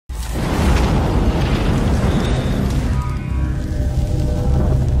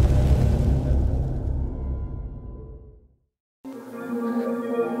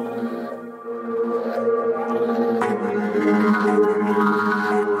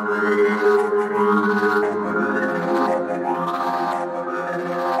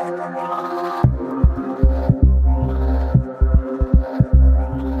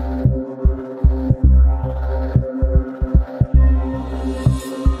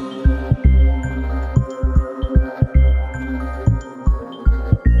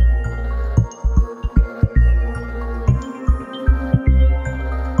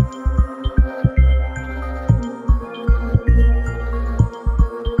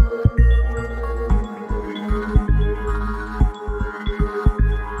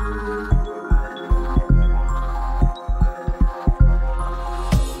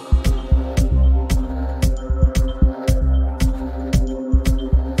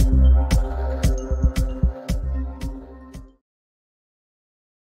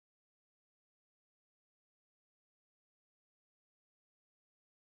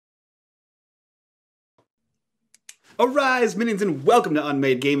Arise, minions, and welcome to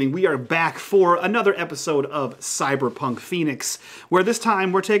unMadeGaming. We are back for another episode of Cyberpunk Phoenix, where this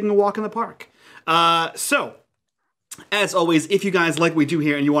time we're taking a walk in the park. As always, if you guys like what we do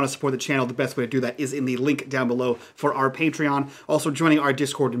here and you want to support the channel, the best way to do that is in the link down below for our Patreon. Also joining our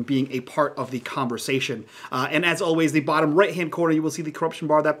Discord and being a part of the conversation. And as always, the bottom right-hand corner, you will see the corruption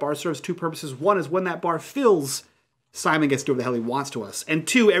bar. That bar serves two purposes. One is when that bar fills, Simon gets to do whatever the hell he wants to us. And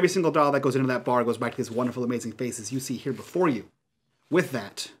two, every single dollar that goes into that bar goes back to these wonderful, amazing faces you see here before you. With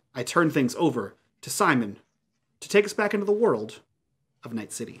that, I turn things over to Simon to take us back into the world of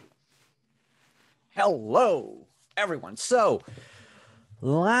Night City. Hello, everyone. So,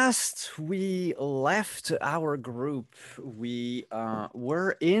 last we left our group, we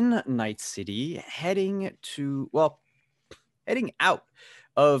were in Night City, heading out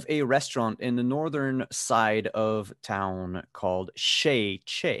of a restaurant in the northern side of town called Shea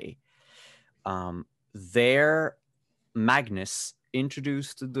Che. There, Magnus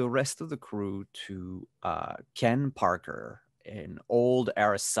introduced the rest of the crew to Ken Parker, an old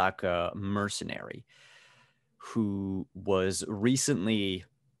Arasaka mercenary who was recently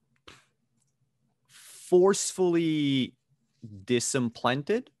forcefully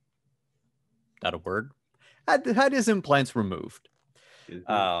disimplanted. That a word? Had his implants removed.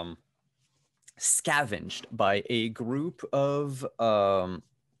 Scavenged by a group of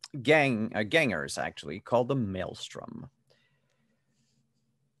gangers, actually, called the Maelstrom.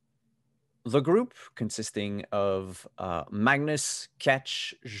 The group, consisting of Magnus,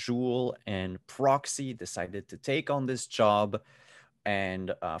 Ketch, Jules, and Proxy, decided to take on this job,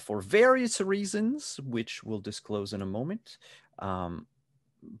 and for various reasons, which we'll disclose in a moment,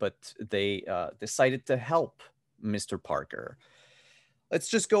 but they decided to help Mr. Parker. Let's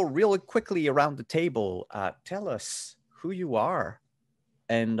just go really quickly around the table. Tell us who you are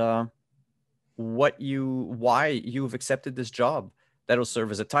and why you've accepted this job. That'll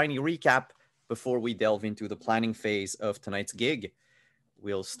serve as a tiny recap before we delve into the planning phase of tonight's gig.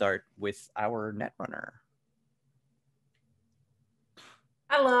 We'll start with our Netrunner.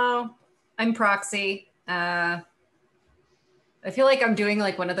 Hello, I'm Proxy. I feel like I'm doing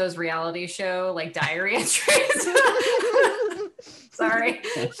like one of those reality show like diary entries. Sorry,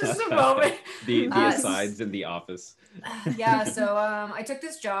 just a moment. The asides in the office. Yeah, so I took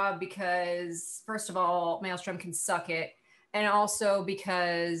this job because, first of all, Maelstrom can suck it. And also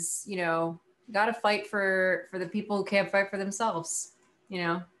because, you know, got to fight for the people who can't fight for themselves, you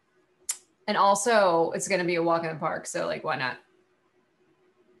know. And also, it's going to be a walk in the park, so, like, why not?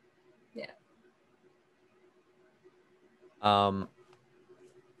 Yeah.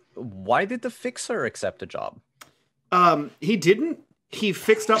 Why did the fixer accept the job? He didn't. He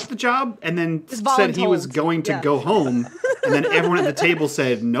fixed up the job and then said he was going to go home. And then everyone at the table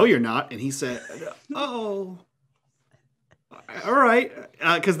said, "No, you're not." And he said, "Oh, all right."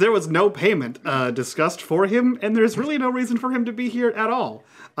 Because there was no payment discussed for him. And there's really no reason for him to be here at all.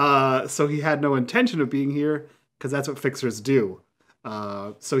 So he had no intention of being here because that's what fixers do.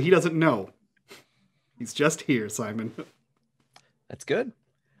 So he doesn't know. He's just here, Simon. That's good.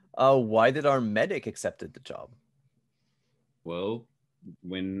 Why did our medic accepted the job? Well,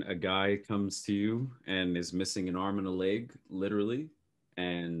 when a guy comes to you and is missing an arm and a leg, literally,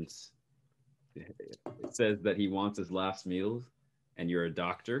 and it says that he wants his last meal, and you're a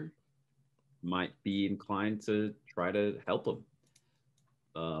doctor, might be inclined to try to help him.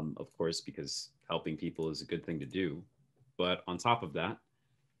 Of course, because helping people is a good thing to do. But on top of that,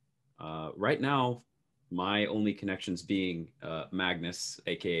 right now, my only connections being Magnus,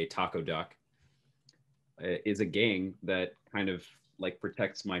 aka Taco Duck, is a gang that kind of like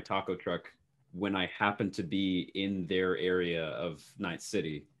protects my taco truck when I happen to be in their area of Night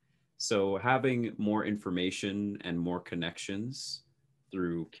City. So having more information and more connections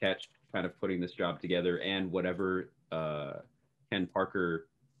through Ketch kind of putting this job together and whatever Ken Parker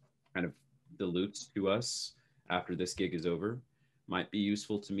kind of dilutes to us after this gig is over might be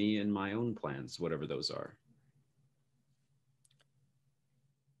useful to me in my own plans, whatever those are.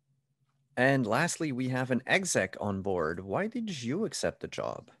 And lastly, we have an exec on board. Why did you accept the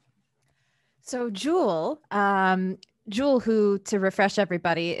job? So Jules, who, to refresh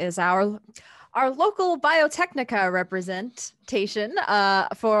everybody, is our local Biotechnica representation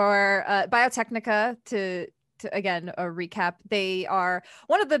for Biotechnica. To again, a recap, they are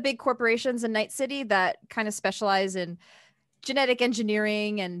one of the big corporations in Night City that kind of specialize in genetic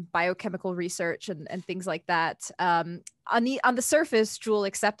engineering and biochemical research and things like that. On the surface, Jules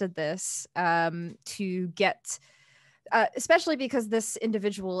accepted this to get, especially because this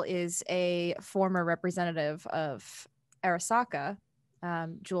individual is a former representative of Arasaka.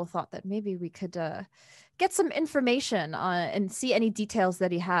 Jules thought that maybe we could get some information on and see any details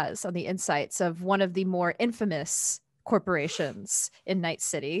that he has on the insights of one of the more infamous corporations in Night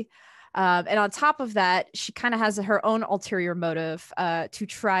City. And on top of that, she kind of has her own ulterior motive to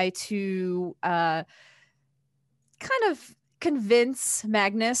try to kind of convince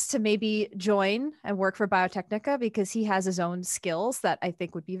Magnus to maybe join and work for Biotechnica, because he has his own skills that I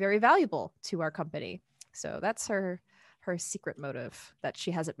think would be very valuable to our company. So that's her secret motive that she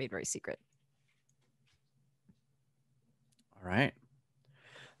hasn't made very secret. All right.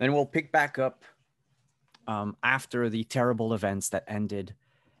 Then we'll pick back up after the terrible events that ended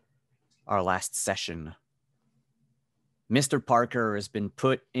our last session. Mr. Parker has been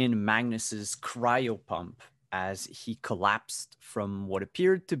put in Magnus's cryopump as he collapsed from what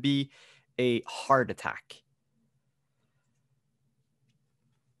appeared to be a heart attack.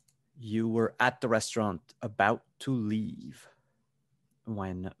 You were at the restaurant about to leave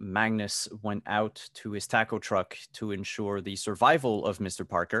when Magnus went out to his taco truck to ensure the survival of Mr.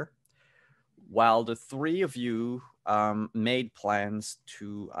 Parker, while the three of you made plans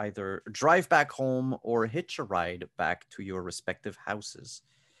to either drive back home or hitch a ride back to your respective houses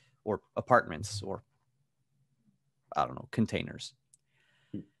or apartments or, I don't know, containers.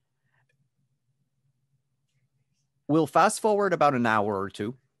 We'll fast forward about an hour or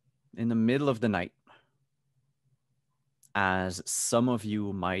two in the middle of the night, as some of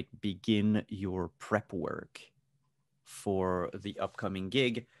you might begin your prep work for the upcoming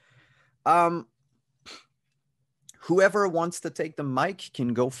gig. Whoever wants to take the mic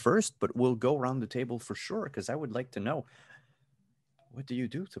can go first, but we'll go around the table for sure, because I would like to know, what do you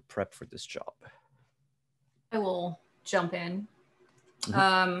do to prep for this job? I will jump in.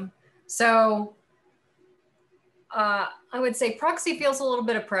 Mm-hmm. I would say Proxy feels a little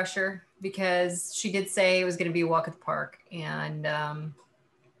bit of pressure because she did say it was going to be a walk at the park, and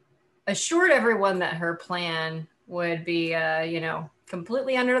assured everyone that her plan would be,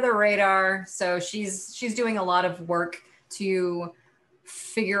 completely under the radar. So she's doing a lot of work to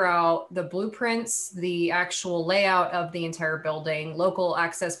figure out the blueprints, the actual layout of the entire building, local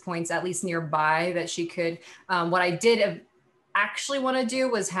access points, at least nearby, that she could. What I did actually want to do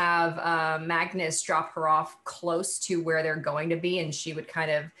was have Magnus drop her off close to where they're going to be, and she would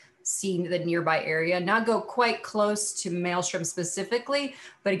kind of see the nearby area, not go quite close to Maelstrom specifically,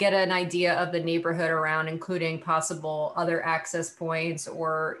 but get an idea of the neighborhood around, including possible other access points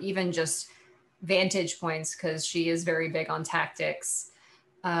or even just vantage points, because she is very big on tactics.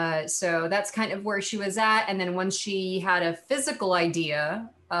 So that's kind of where she was at. And then once she had a physical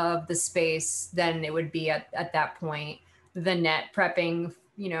idea of the space, then it would be at that point the net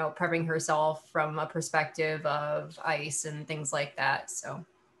prepping herself from a perspective of ice and things like that. So.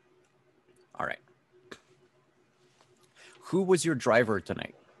 All right. Who was your driver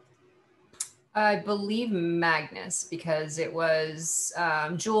tonight? I believe Magnus, because it was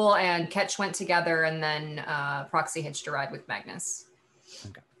Jewel and Ketch went together, and then Proxy hitched a ride with Magnus.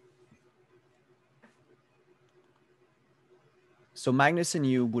 Okay. So Magnus and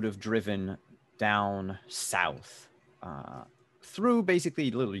you would have driven down south through basically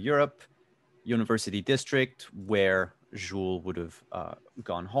Little Europe, University District, where Jewel would have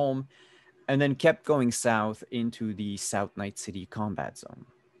gone home, and then kept going south into the South Night City combat zone.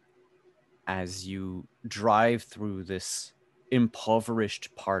 As you drive through this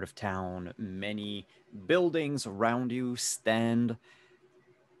impoverished part of town, many buildings around you stand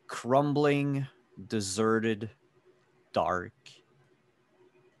crumbling, deserted, dark.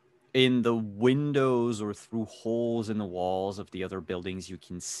 In the windows or through holes in the walls of the other buildings, you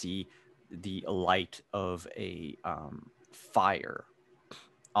can see the light of a fire,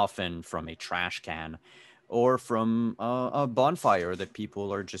 often from a trash can or from a bonfire that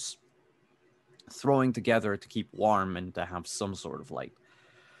people are just throwing together to keep warm and to have some sort of light.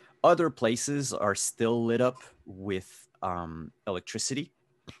 Other places are still lit up with electricity.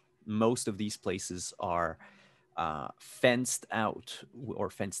 Most of these places are fenced out, or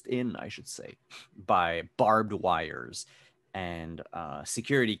fenced in, I should say, by barbed wires and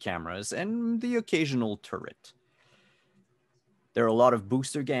security cameras and the occasional turret. There are a lot of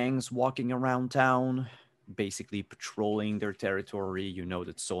booster gangs walking around town, basically patrolling their territory. You know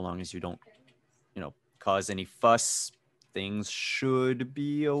that so long as you don't, cause any fuss, things should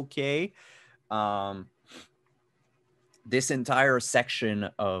be okay. This entire section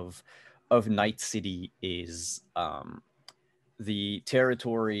of Night City is the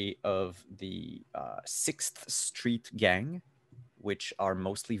territory of the 6th Street Gang, which are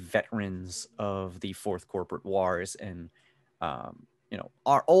mostly veterans of the Fourth Corporate Wars and,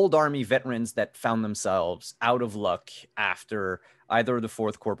 our old army veterans that found themselves out of luck after either the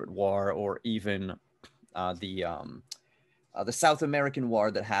Fourth Corporate War or even the South American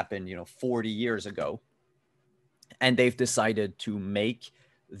war that happened, 40 years ago. And they've decided to make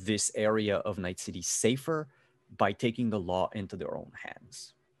this area of Night City safer by taking the law into their own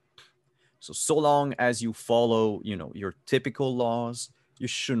hands. So long as you follow, your typical laws, you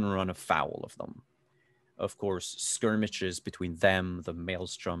shouldn't run afoul of them. Of course, skirmishes between them, the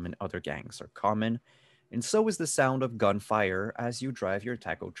Maelstrom, and other gangs are common, and so is the sound of gunfire as you drive your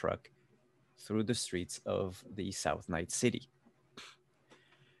taco truck through the streets of the South Night City.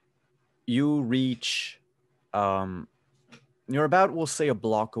 You reach, you're about, we'll say, a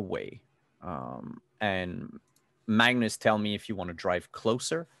block away, and Magnus, tell me if you want to drive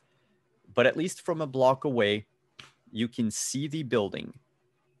closer, but at least from a block away, you can see the building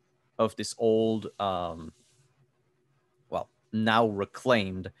of this old, now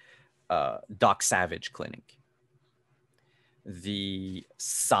reclaimed Doc Savage clinic. The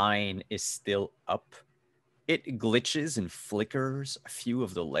sign is still up. It glitches and flickers. A few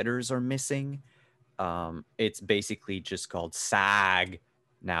of the letters are missing. It's basically just called SAG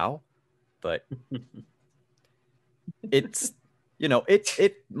now, but it's,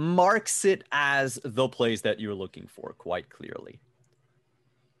 it marks it as the place that you're looking for quite clearly.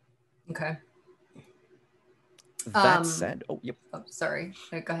 Okay. That said, oh, sorry.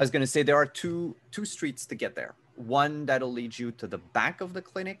 Go ahead. I was going to say there are two streets to get there. One that'll lead you to the back of the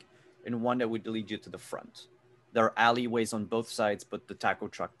clinic and one that would lead you to the front. There are alleyways on both sides, but the taco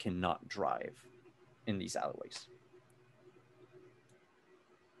truck cannot drive in these alleyways.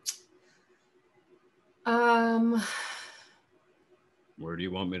 Where do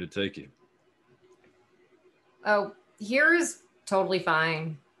you want me to take you? Oh, here's totally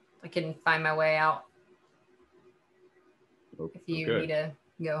fine. I can find my way out if you need to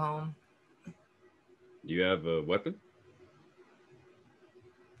go home. You have a weapon?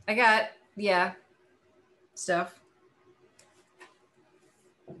 I got, stuff.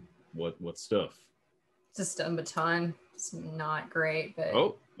 What stuff? Just a baton. It's not great, but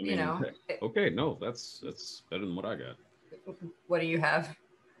okay, no, that's better than what I got. What do you have?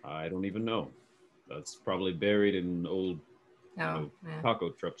 I don't even know. That's probably buried in old taco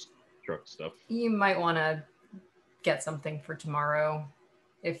truck stuff. You might want to get something for tomorrow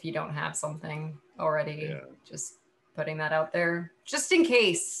if you don't have something already. Yeah. Just putting that out there, just in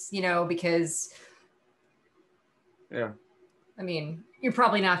case, because I mean, you're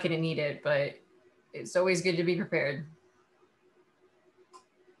probably not going to need it, but it's always good to be prepared.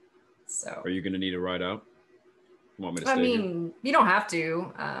 So, are you going to need a ride out? Want me to stay here? You don't have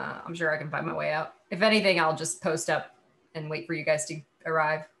to. I'm sure I can find my way out. If anything, I'll just post up and wait for you guys to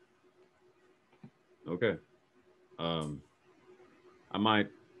arrive. Okay. I might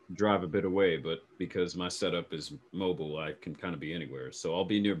drive a bit away, but because my setup is mobile, I can kind of be anywhere. So I'll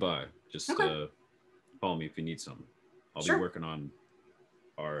be nearby. Just call me if you need something. I'll be working on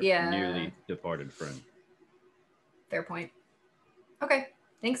our nearly departed friend. Fair point. Okay.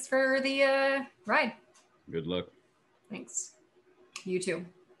 Thanks for the ride. Good luck. Thanks. You too.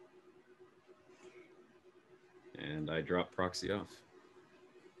 And I drop Proxy off.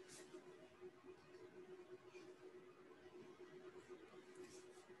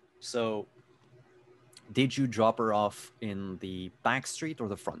 So, did you drop her off in the back street or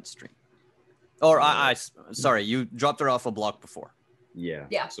the front street? Or sorry, you dropped her off a block before.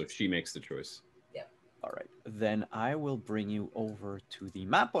 Yeah. So she makes the choice. Yeah. All right. Then I will bring you over to the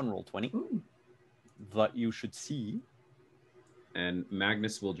map on Roll20 that you should see. And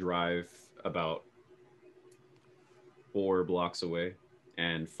Magnus will drive about 4 blocks away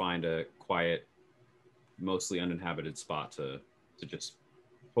and find a quiet, mostly uninhabited spot to just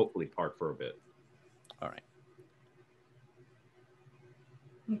hopefully park for a bit. All right.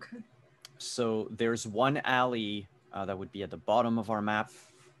 Okay. So there's one alley that would be at the bottom of our map,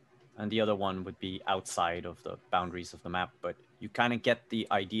 and the other one would be outside of the boundaries of the map. But you kind of get the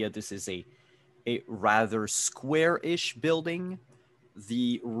idea. This is a rather square-ish building.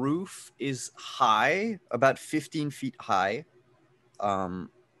 The roof is high, about 15 feet high.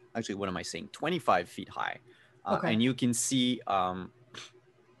 Actually, what am I saying? 25 feet high. And you can see,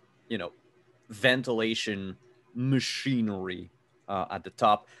 ventilation machinery at the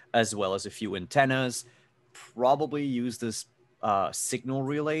top, as well as a few antennas, probably used as signal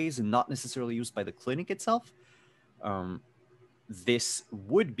relays and not necessarily used by the clinic itself. This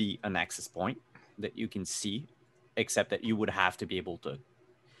would be an access point that you can see, except that you would have to be able to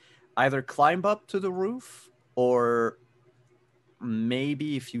either climb up to the roof or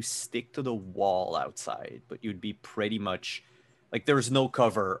maybe if you stick to the wall outside, but you'd be pretty much like there's no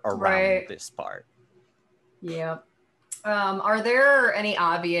cover around this part. Yeah. Are there any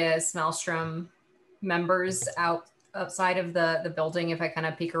obvious Maelstrom members outside of the building if I kind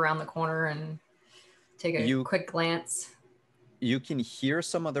of peek around the corner and take a quick glance? You can hear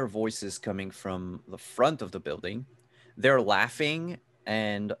some other voices coming from the front of the building. They're laughing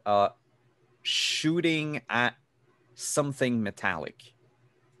and shooting at something metallic.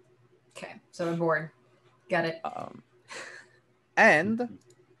 Okay, so I'm bored. Got it. And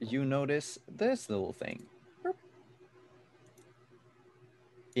you notice this little thing.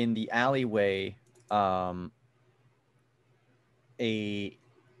 In the alleyway, a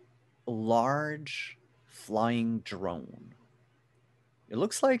large flying drone. It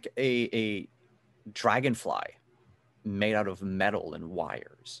looks like a dragonfly made out of metal and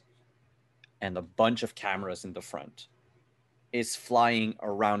wires, and a bunch of cameras in the front is flying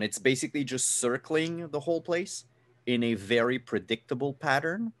around. It's basically just circling the whole place in a very predictable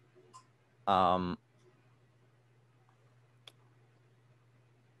pattern.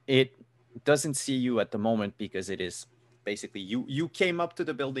 It doesn't see you at the moment because it is basically you came up to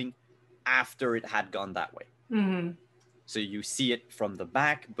the building after it had gone that way. Mm-hmm. So you see it from the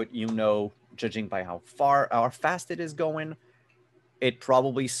back, but you know, judging by how fast it is going, it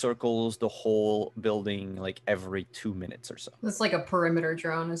probably circles the whole building like every 2 minutes or so. It's like a perimeter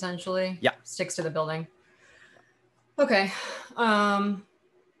drone, essentially. Yeah. Sticks to the building. Okay.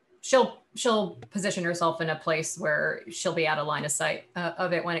 She'll position herself in a place where she'll be out of line of sight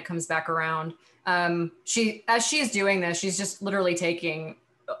of it when it comes back around. As she's doing this, she's just literally taking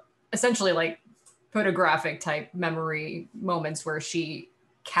essentially like photographic type memory moments where she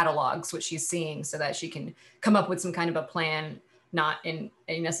catalogs what she's seeing so that she can come up with some kind of a plan, not in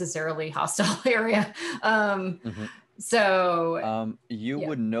a necessarily hostile area. So you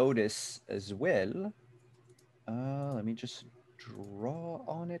would notice as well. Let me just draw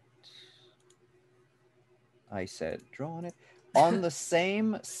on it. I said draw on it. On the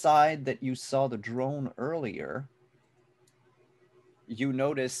same side that you saw the drone earlier, you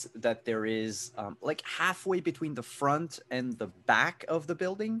notice that there is like halfway between the front and the back of the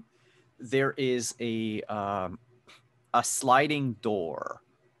building, there is a sliding door,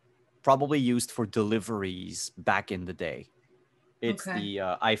 probably used for deliveries back in the day. It's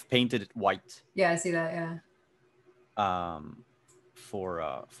I've painted it white. Yeah, I see that. Yeah.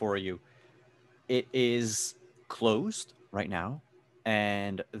 For you, it is closed right now,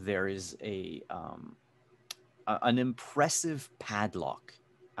 and there is an impressive padlock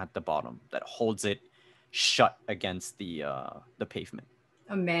at the bottom that holds it shut against the pavement.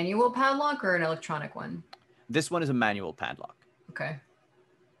 A manual padlock or an electronic one? This one is a manual padlock. Okay.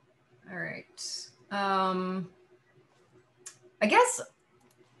 All right. I guess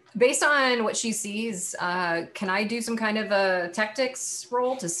based on what she sees, can I do some kind of a tactics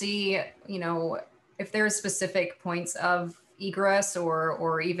roll to see, if there's specific points of egress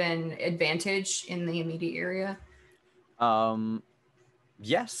or even advantage in the immediate area?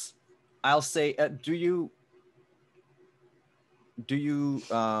 Yes. I'll say, do you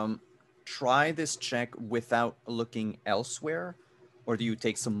try this check without looking elsewhere, or do you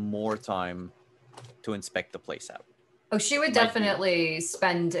take some more time to inspect the place out? Oh, she would definitely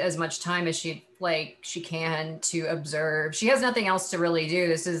spend as much time as she can to observe. She has nothing else to really do.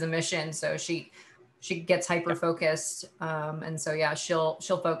 This is a mission, so she gets hyper focused, and so yeah, she'll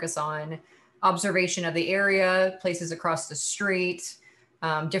focus on observation of the area, places across the street,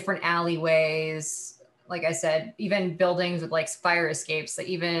 different alleyways. Like I said, even buildings with like fire escapes. That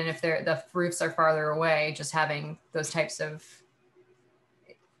even if the roofs are farther away, just having those types of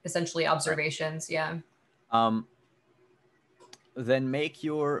essentially observations. Right. Yeah. Then make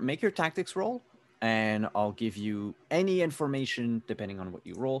your tactics roll, and I'll give you any information depending on what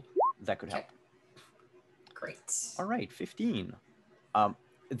you roll that could help. Great. All right, 15.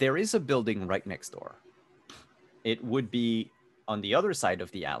 There is a building right next door. It would be on the other side of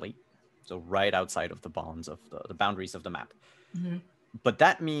the alley, so right outside of the bounds of the boundaries of the map. Mm-hmm. But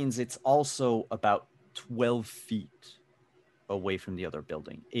that means it's also about 12 feet away from the other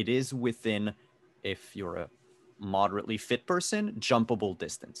building. It is within, if you're a moderately fit person, jumpable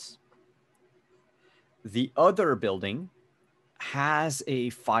distance. The other building has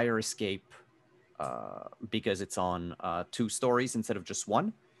a fire escape because it's on 2 stories instead of just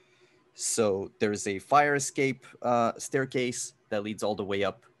 1. So there's a fire escape staircase that leads all the way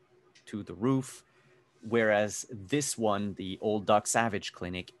up to the roof, whereas this one, the Old Duck Savage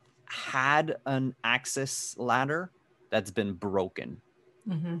Clinic, had an access ladder that's been broken.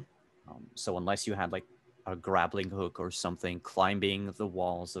 Mm-hmm. So unless you had like a grappling hook or something, climbing the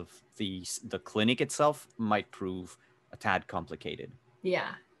walls of the clinic itself might prove a tad complicated. Yeah.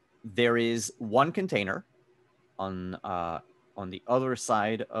 There is one container on the other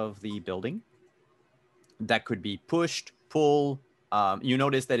side of the building that could be pushed, pull. You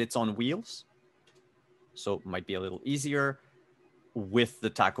notice that it's on wheels, so it might be a little easier. With the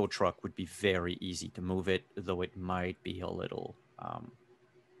taco truck would be very easy to move it, though it might be a little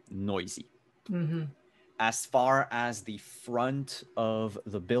noisy. Mm-hmm. As far as the front of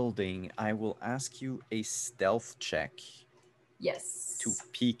the building, I will ask you a stealth check Yes. to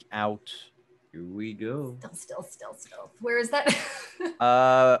peek out. Here we go. Stealth. Where is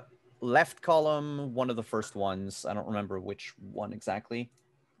that? Left column, one of the first ones. I don't remember which one exactly.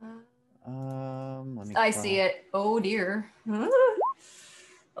 Let me I see it. Oh dear.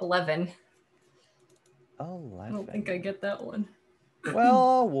 11. 11. I don't think I get that one.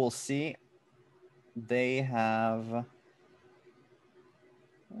 Well, we'll see. They have...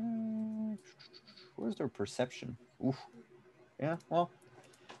 where's their perception? Oof. Yeah, well,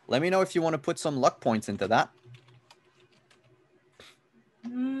 let me know if you want to put some luck points into that.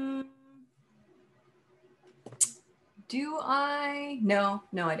 Do I? No,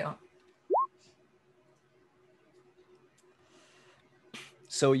 I don't.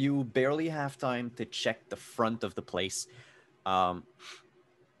 So you barely have time to check the front of the place.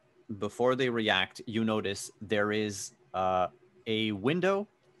 Before they react, you notice there is a window,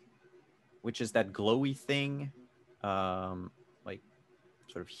 which is that glowy thing, like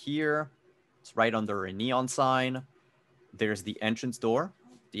sort of here. It's right under a neon sign. There's the entrance door,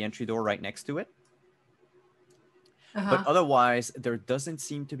 the entry door right next to it. But otherwise, there doesn't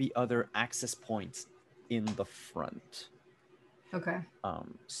seem to be other access points in the front. Okay.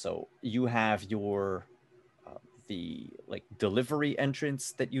 So you have your the like delivery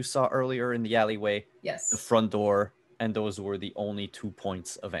entrance that you saw earlier in the alleyway, Yes. the front door, and those were the only 2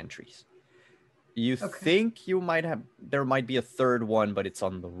 points of entries. You think you might have, there might be a third one, but it's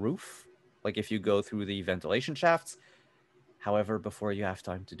on the roof, like if you go through the ventilation shafts. However, before you have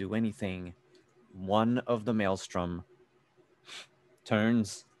time to do anything, one of the Maelstrom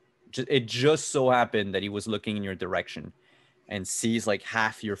turns. It just so happened that he was looking in your direction and sees like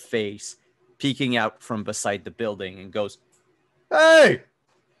half your face peeking out from beside the building and goes, "Hey,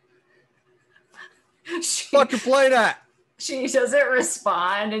 fuck you playing at?" She doesn't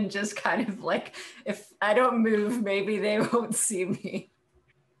respond and just kind of like, if I don't move, maybe they won't see me.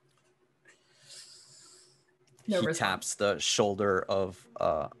 No he response. taps the shoulder of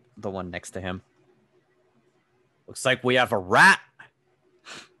the one next to him. "Looks like we have a rat."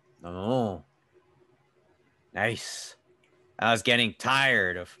 "Oh, nice. I was getting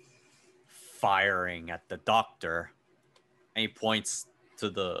tired of firing at the doctor." And he points to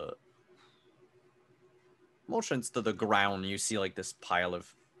the... motions to the ground. You see like this pile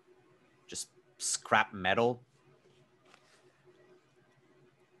of just scrap metal.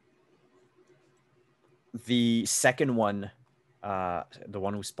 The second one, the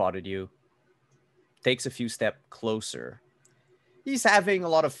one who spotted you, takes a few steps closer. He's having a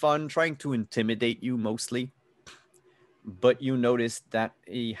lot of fun trying to intimidate you mostly. But you notice that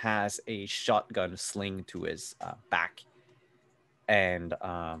he has a shotgun sling to his back. And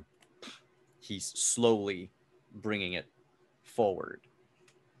he's slowly bringing it forward.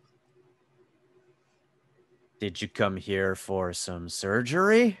 "Did you come here for some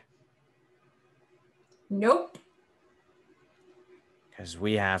surgery?" Nope. "Because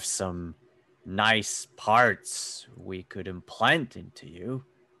we have some nice parts we could implant into you.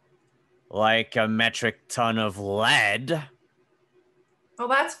 Like a metric ton of lead." Well,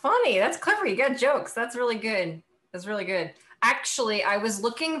 that's funny. That's clever. You got jokes. That's really good. Actually, I was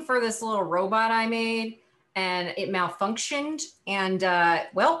looking for this little robot I made and it malfunctioned. And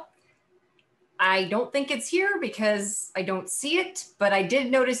well, I don't think it's here because I don't see it, but I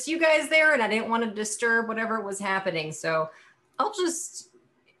did notice you guys there and I didn't want to disturb whatever was happening. So I'll just,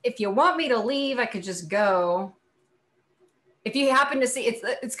 if you want me to leave, I could just go. If you happen to see,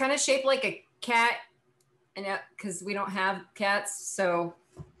 it's kind of shaped like a cat, and because we don't have cats, so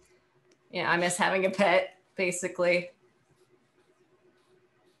yeah, I miss having a pet, basically.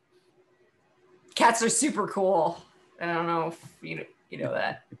 Cats are super cool. I don't know if you know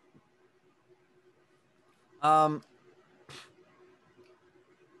that.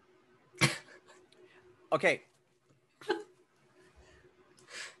 Okay.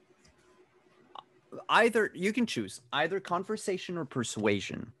 Either you can choose either conversation or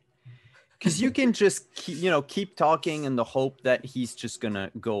persuasion, because you can just keep talking in the hope that he's just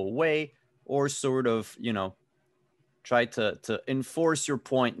gonna go away, or sort of try to enforce your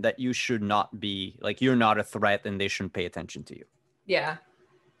point that you should not be, like, you're not a threat and they shouldn't pay attention to you. Yeah.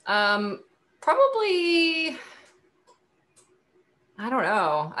 Probably, I don't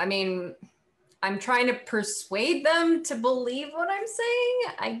know. I mean, I'm trying to persuade them to believe what I'm saying,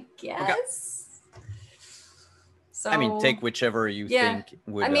 I guess. So I mean, take whichever you yeah, think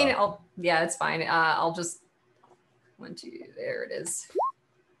would. I mean, yeah, it's fine. I'll just 1, 2. There it is.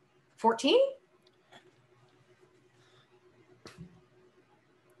 14.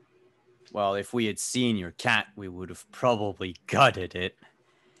 Well, if we had seen your cat, we would have probably gutted it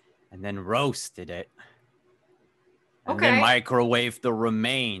and then roasted it. And then Okay. microwave the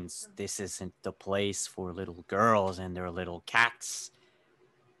remains. This isn't the place for little girls and their little cats.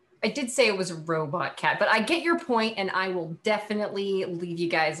 I did say it was a robot cat, but I get your point, and I will definitely leave you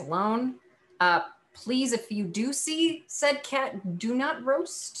guys alone. Please, if you do see said cat, do not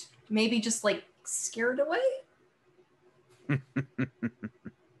roast. Maybe just like scare it away.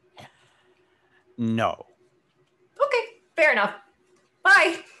 No. Okay, fair enough.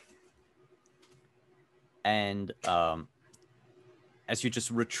 Bye. And as you just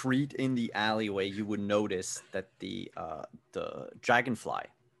retreat in the alleyway, you would notice that the dragonfly,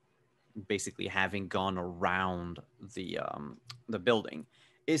 basically having gone around the building,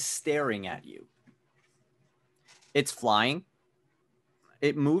 is staring at you. It's flying.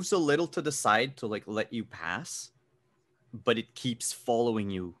 It moves a little to the side to like let you pass, but it keeps following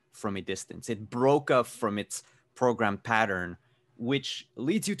you from a distance. It broke up from its program pattern, which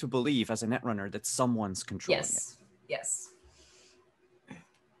leads you to believe as a netrunner that someone's controlling it. Yes.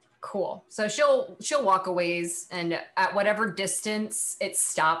 Cool. So she'll walk a ways, and at whatever distance it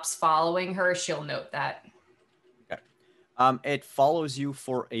stops following her, she'll note that. Okay. It follows you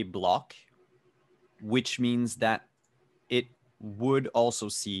for a block, which means that it would also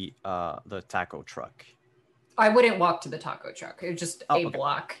see the taco truck. I wouldn't walk to the taco truck. It was just a okay.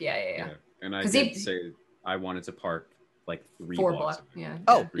 block. Yeah. And I did say I wanted to park like 4 blocks. Yeah.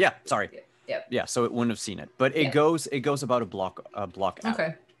 Oh, yeah. Sorry. Yep. Yeah, so it wouldn't have seen it, but it goes about a block out.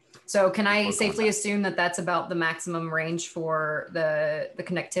 Okay. So can I safely assume that that's about the maximum range for the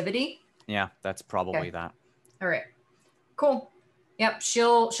connectivity? Yeah, that's probably that. All right. Cool. Yep.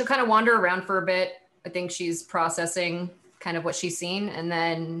 She'll kind of wander around for a bit. I think she's processing kind of what she's seen, and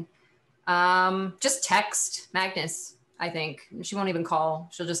then just text Magnus. I think she won't even call.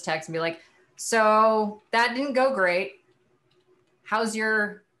 She'll just text and be like, "So that didn't go great. How's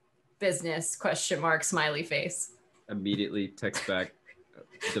your business?" ? Smiley face. Immediately text back,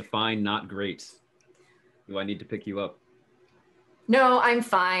 define not great. Do I need to pick you up? No, I'm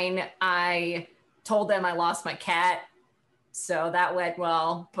fine. I told them I lost my cat, so that went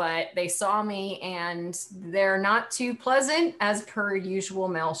well, but they saw me and they're not too pleasant as per usual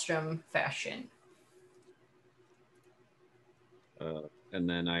Maelstrom fashion. And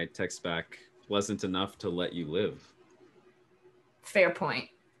then I text back, pleasant enough to let you live. Fair point.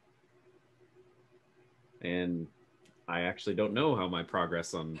 And I actually don't know how my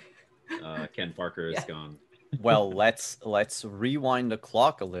progress on Ken Parker has gone. Well, let's rewind the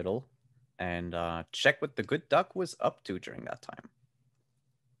clock a little and check what the good duck was up to during that time.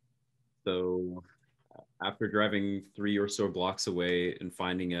 So after driving 3 or so blocks away and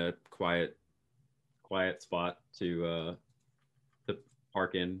finding a quiet spot to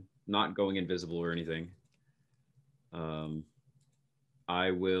park in, not going invisible or anything,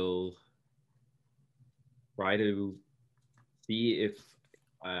 I will try to see if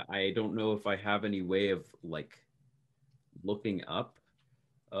I don't know if I have any way of like looking up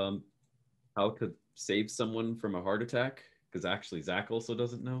how to save someone from a heart attack, because actually Zach also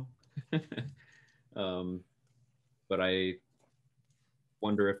doesn't know. But I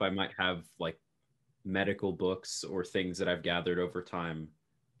wonder if I might have like medical books or things that I've gathered over time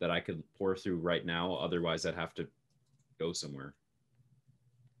that I could pour through right now. Otherwise, I'd have to go somewhere.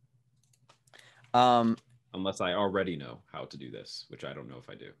 Unless I already know how to do this, which I don't know if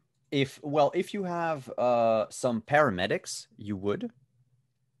I do. If you have some paramedics, you would.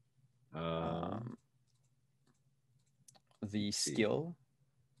 The skill.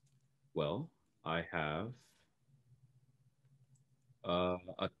 Well, I have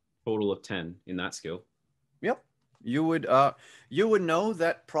a total of 10 in that skill. Yep. You would know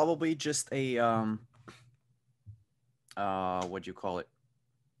that probably just a what do you call it?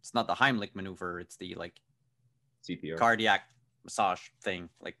 It's not the Heimlich maneuver, it's the like CPR cardiac massage thing,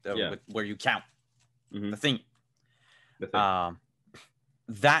 like where you count the thing.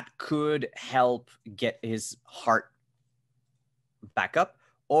 That could help get his heart back up,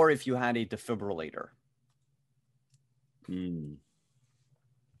 or if you had a defibrillator.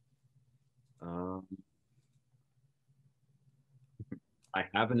 I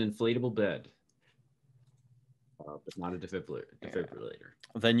have an inflatable bed, but not a defibrillator.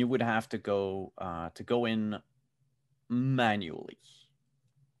 Then you would have to go in manually,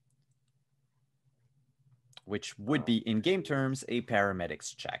 which would be in game terms a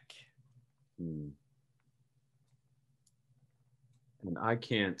paramedics check. And I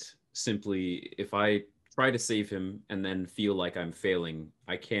can't simply, if I try to save him and then feel like I'm failing,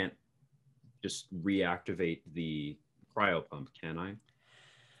 I can't just reactivate the cryo pump, can I?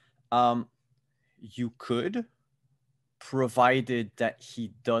 You could, provided that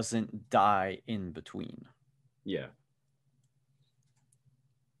he doesn't die in between. Yeah.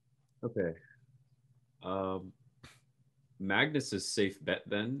 Okay. Magnus's safe bet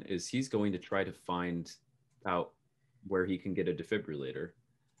then is he's going to try to find out where he can get a defibrillator.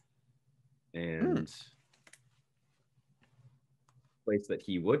 And place that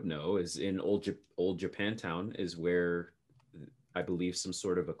he would know is in old Japantown, is where I believe some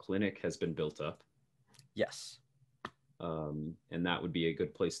sort of a clinic has been built up. Yes. And that would be a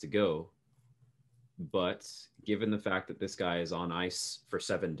good place to go. But given the fact that this guy is on ice for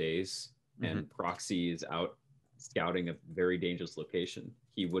 7 days and Proxy is out scouting a very dangerous location,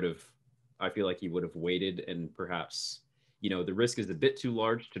 I feel like he would have waited and perhaps, the risk is a bit too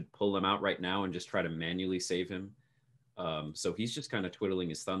large to pull him out right now and just try to manually save him. So he's just kind of twiddling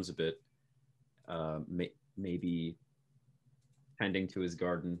his thumbs a bit, maybe tending to his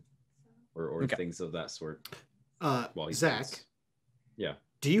garden or things of that sort. Zach, yeah.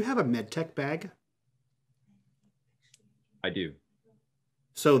 Do you have a medtech bag? I do.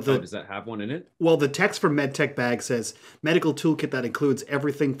 So does that have one in it? Well, the text for medtech bag says medical toolkit that includes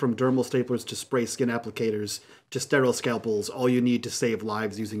everything from dermal staplers to spray skin applicators to sterile scalpels. All you need to save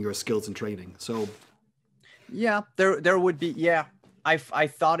lives using your skills and training. So, yeah, there would be. Yeah, I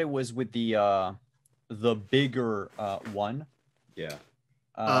thought it was with the bigger one. Yeah.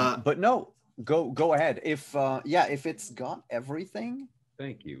 But no, go ahead. If it's got everything.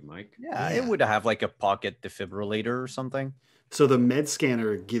 Thank you, Mike. Yeah, it would have like a pocket defibrillator or something. So the med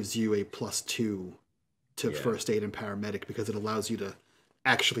scanner gives you a +2 to first aid and paramedic because it allows you to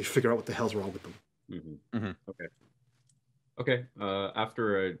actually figure out what the hell's wrong with them. Okay.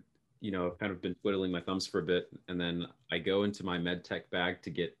 After I've kind of been twiddling my thumbs for a bit, and then I go into my med tech bag to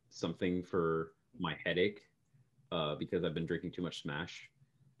get something for my headache because I've been drinking too much Smash,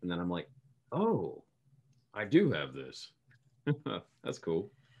 and then I'm like, oh, I do have this. That's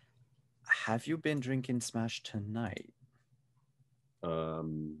cool. Have you been drinking Smash tonight?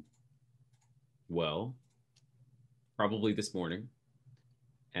 Well, probably this morning.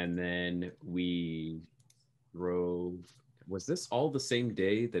 And then we drove. Was this all the same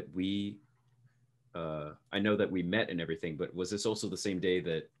day that I know that we met and everything, but was this also the same day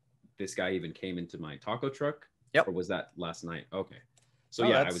that this guy even came into my taco truck? Yep. Or was that last night? Okay.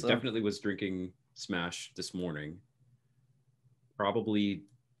 So I was definitely was drinking Smash this morning. Probably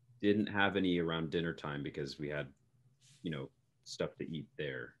didn't have any around dinner time because we had, stuff to eat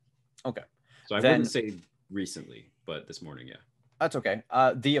there. Okay. So I wouldn't say recently, but this morning, yeah. That's okay.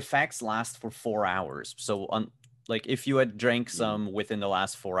 The effects last for 4 hours. So like if you had drank some within the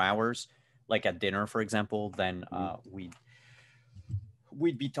last 4 hours, like at dinner, for example, then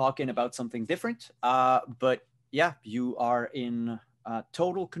we'd be talking about something different. But yeah, you are in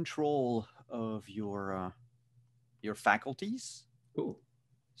total control of your faculties. Cool.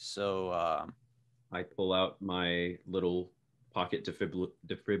 So I pull out my little pocket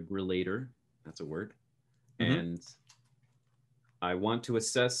defibrillator. That's a word. And I want to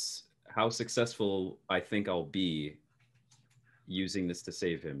assess how successful I think I'll be using this to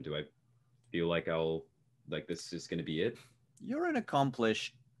save him. Do I feel like this is going to be it? You're an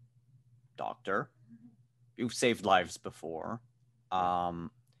accomplished doctor. You've saved lives before.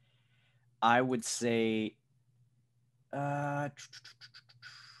 I would say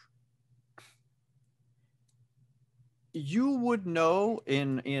you would know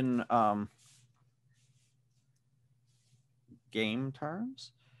in game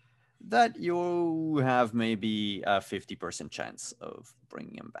terms that you have maybe a 50% chance of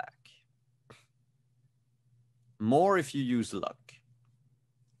bringing him back. More if you use luck.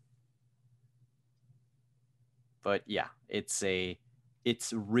 But yeah, it's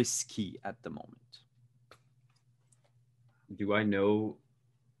risky at the moment. Do I know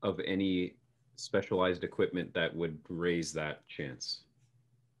of any specialized equipment that would raise that chance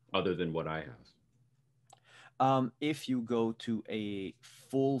other than what I have? If you go to a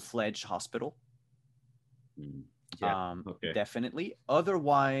full-fledged hospital, definitely.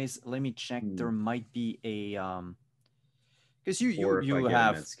 Otherwise, let me check. There might be a because you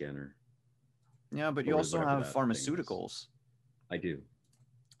have a med scanner. Yeah, but you also have pharmaceuticals. I do.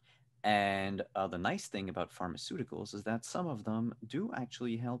 And the nice thing about pharmaceuticals is that some of them do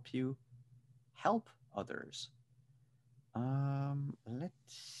actually help you help others. Let's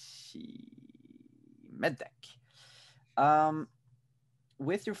see. MedDeck.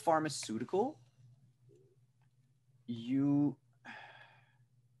 With your pharmaceutical, you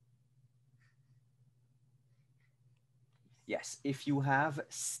Yes, if you have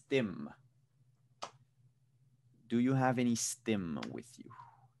stim. Do you have any stim with you?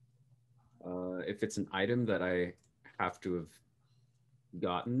 If it's an item that I have to have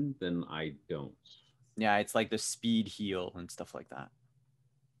gotten, then I don't. Yeah, it's like the speed heal and stuff like that.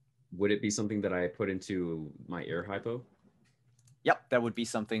 Would it be something that I put into my air hypo? Yep, that would be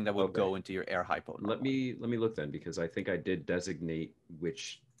something that would Okay. go into your air hypo. Let me look then, because I think I did designate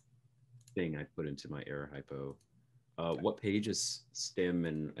which thing I put into my air hypo. What page is stim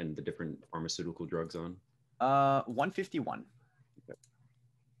and the different pharmaceutical drugs on? 151. Okay.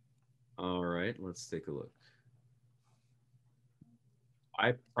 All right, let's take a look.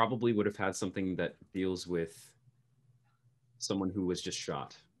 I probably would have had something that deals with someone who was just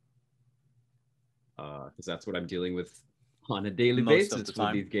shot. Because that's what I'm dealing with on a daily Most of basis the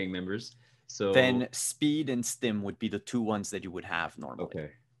time. with these gang members. So Then speed and stim would be the two ones that you would have normally.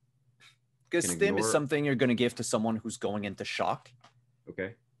 okay. Because Can stim is ignore- something you're going to give to someone who's going into shock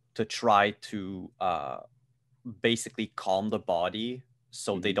Okay. to try to basically calm the body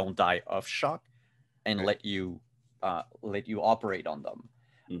so they don't die of shock and Okay. let you operate on them.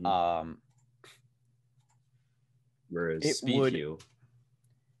 Mhm. Whereas it speed would- heal.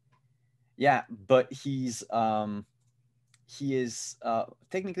 Yeah, but he is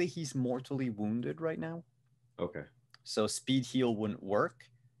technically he's mortally wounded right now. Okay. So speed heal wouldn't work,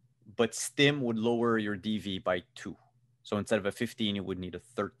 but stim would lower your DV by 2. So instead of a 15, you would need a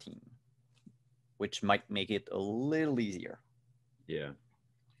 13, which might make it a little easier. Yeah.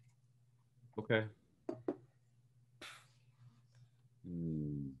 Okay.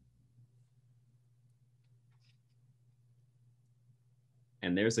 Hmm.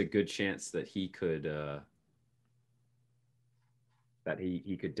 And there's a good chance that he could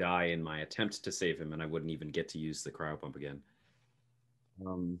he could die in my attempt to save him, and I wouldn't even get to use the cryo pump again.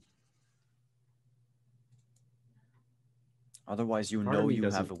 Otherwise, you Part of know me you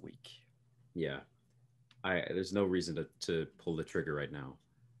have doesn't- a week. Yeah. There's no reason to pull the trigger right now.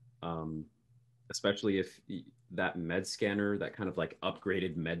 Especially if that med scanner, that kind of like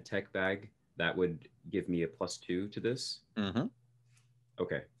upgraded med tech bag, that would give me a +2 to this. Mm-hmm.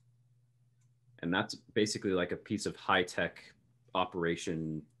 Okay. And that's basically like a piece of high-tech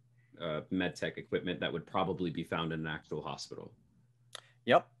operation med tech equipment that would probably be found in an actual hospital.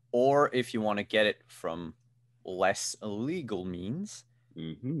 Yep. Or if you want to get it from less illegal means,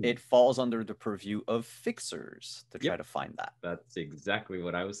 it falls under the purview of fixers to try to find that. That's exactly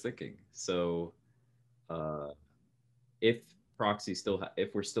what I was thinking. So if Proxy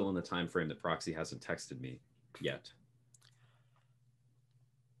if we're still in the time frame that Proxy hasn't texted me yet.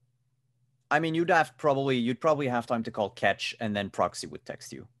 I mean, you'd probably have time to call Catch, and then Proxy would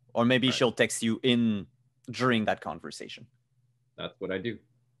text you, or maybe she'll text you during that conversation. That's what I do.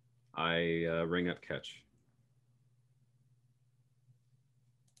 I ring up Catch.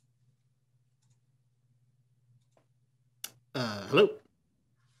 Hello.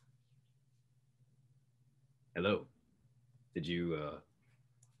 Hello. Did you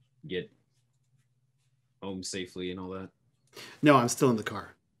get home safely and all that? No, I'm still in the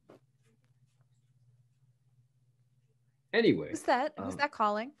car. Anyway. Who's that? Who's that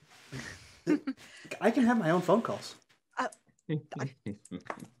calling? I can have my own phone calls.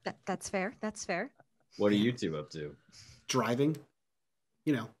 That's fair. That's fair. What are you two up to? Driving.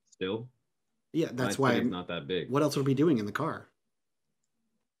 You know. Still? Yeah, that's My why. city's not that big. What else would we be doing in the car?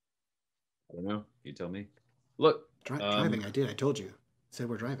 I don't know. You tell me. Look. Driving. I did. I told you. I said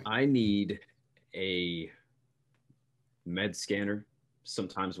we're driving. I need a med scanner.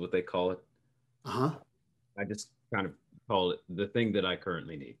 Sometimes what they call it. Uh-huh. I just kind of call it the thing that I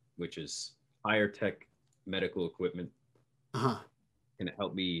currently need, which is higher tech medical equipment. Uh-huh. Can it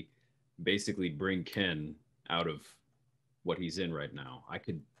help me basically bring Ken out of what he's in right now? I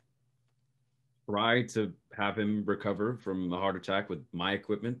could try to have him recover from a heart attack with my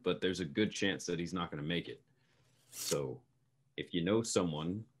equipment, but there's a good chance that he's not going to make it. So if you know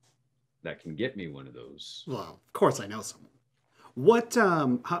someone that can get me one of those. Well, of course I know someone.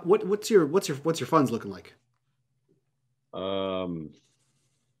 What's your funds looking like? Well,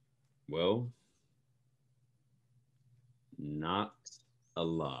 not a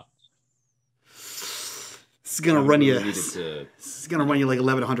lot. This is gonna run you. This is gonna run you like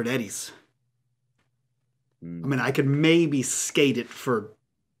 1,100 eddies. I mean, I could maybe skate it for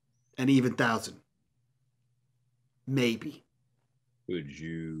an even 1,000. Maybe. Could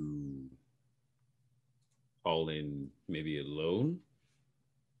you call in maybe a loan?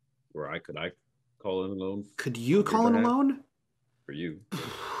 Or I call in a loan? Could you call in a loan? For you.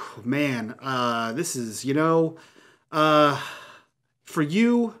 Man, this is, for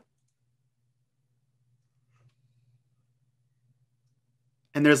you,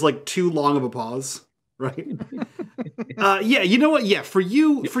 and there's like too long of a pause, right? Yeah, you know what? Yeah, for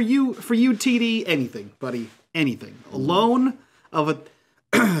you, TD, anything, buddy, anything. A loan of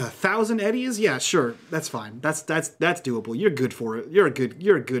 1,000 eddies? Yeah, sure, that's fine. That's doable. You're good for it. You're a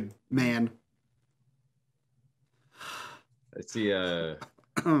good man. I see.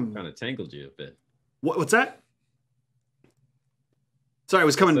 Kind of tangled you a bit. What's that? Sorry, I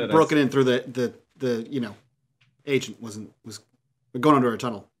was coming broken in through the agent was going under a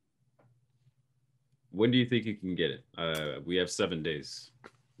tunnel. When do you think you can get it? We have 7 days.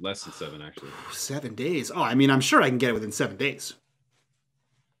 Less than 7, actually. 7 days? Oh, I mean, I'm sure I can get it within 7 days.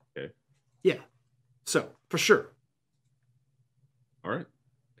 Okay. Yeah. So, for sure. All right.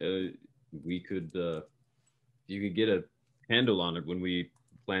 We could, you could get a handle on it when we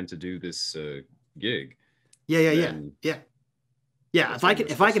plan to do this gig. Yeah. If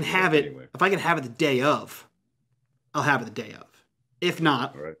I can have it the day of, I'll have it the day of. If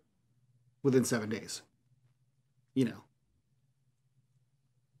not, all right, within 7 days. You know.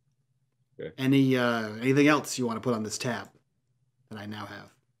 Okay. Anything else you want to put on this tab that I now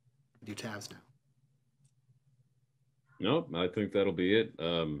have? I do tabs now. No, I think that'll be it.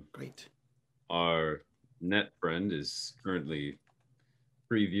 Great. Our net friend is currently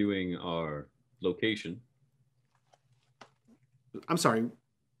previewing our location. I'm sorry.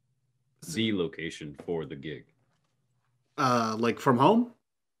 The location for the gig. Like from home?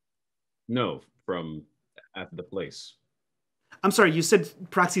 No, from at the place. I'm sorry, you said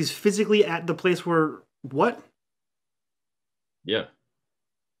Proxy's physically at the place where what? Yeah.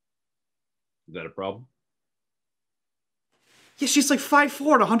 Is that a problem? Yeah, she's like 5'4"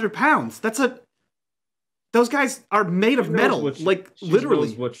 and 100 pounds. Those guys are made of metal. She literally.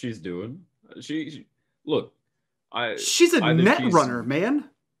 knows what she's doing. Look. She's a net runner, man.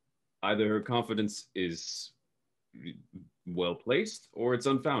 Either her confidence is well placed or it's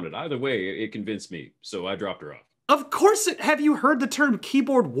unfounded. Either way, it convinced me, so I dropped her off. Of course. Have you heard the term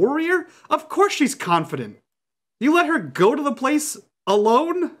keyboard warrior? Of course she's confident. You let her go to the place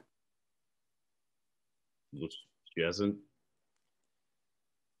alone? She hasn't.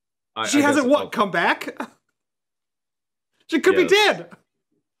 She hasn't what? Come back? She could be dead.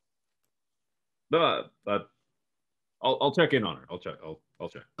 But I'll check in on her. I'll check.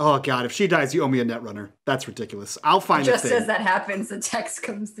 Oh God! If she dies, you owe me a net runner. That's ridiculous. I'll find just a thing. as that happens, the text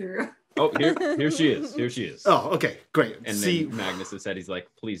comes through. Oh, here she is. Here she is. Oh, okay, great. And then Magnus has said, he's like,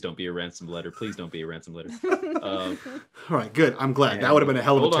 please don't be a ransom letter. Please don't be a ransom letter. All right, good. I'm glad. That would have been a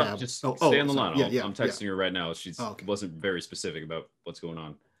hell of a tab. On, just stay on the line. Yeah, I'm texting her right now. She okay. wasn't very specific about what's going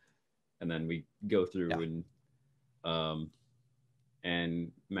on. And then we go through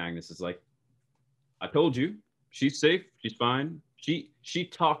and Magnus is like, I told you, she's safe. She's fine. She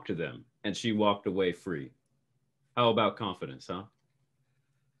talked to them and she walked away free. How about confidence, huh?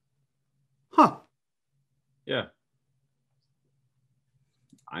 Huh. Yeah.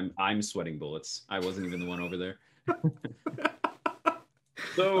 I'm sweating bullets. I wasn't even the one over there.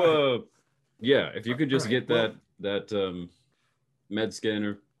 So yeah, if you could just get that med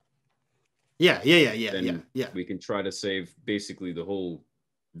scanner. Yeah. We can try to save basically the whole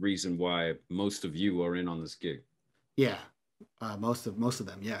reason why most of you are in on this gig. Yeah. Most of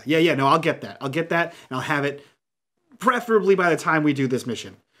them. Yeah. No, I'll get that. And I'll have it preferably by the time we do this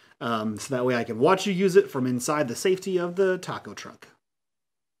mission. So that way I can watch you use it from inside the safety of the taco truck.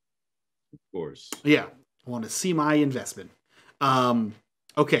 Of course. Yeah. I want to see my investment.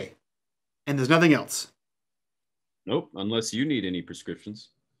 Okay. And there's nothing else. Nope. Unless you need any prescriptions.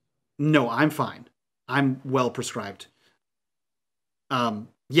 No, I'm fine. I'm well prescribed.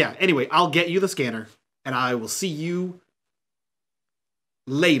 Yeah. Anyway, I'll get you the scanner and I will see you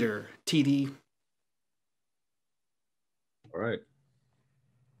later, TD. All right.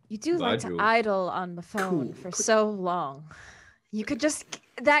 You do like to idle on the phone for so long. You could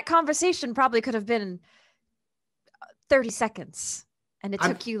that conversation probably could have been 30 seconds and it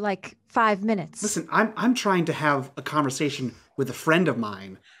took you like 5 minutes. Listen, I'm trying to have a conversation with a friend of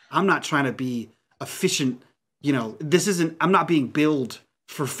mine. I'm not trying to be efficient. I'm not being billed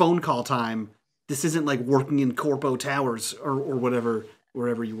for phone call time. This isn't like working in Corpo Towers or whatever,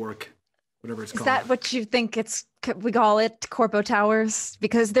 wherever you work. Whatever it's called. Is that what you think we call it, Corpo Towers?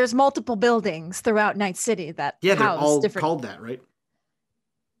 Because there's multiple buildings throughout Night City that they're all different... called that, right?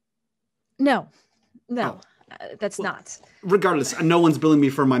 No, that's not. Regardless, no one's billing me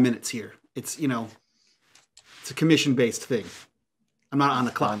for my minutes here. It's, it's a commission-based thing. I'm not on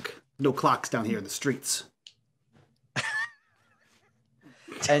the clock. No clocks down here in the streets.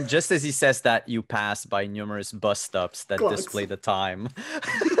 And just as he says that, you pass by numerous bus stops that display the time of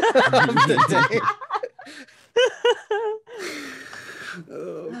the day.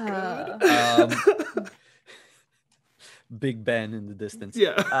 Oh, Ah. Big Ben in the distance.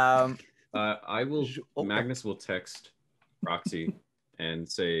 Yeah. I will. Oh. Magnus will text Roxy and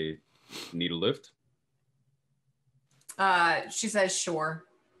say, "Need a lift?" She says sure.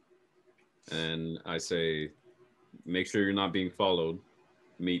 And I say, "Make sure you're not being followed.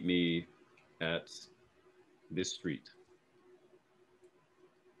 Meet me at this street."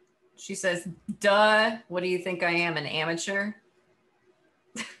 She says, duh, what do you think I am, an amateur?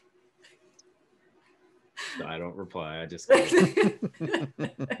 I don't reply. I just.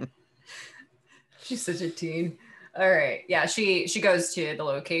 She's such a teen. All right. Yeah, she goes to the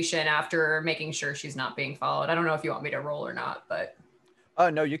location after making sure she's not being followed. I don't know if you want me to roll or not, but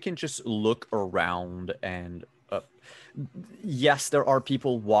No, you can just look around and yes, there are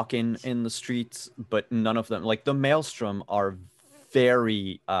people walking in the streets, but none of them, like the Maelstrom, are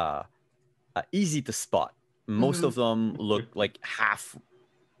very easy to spot. Most of them look like half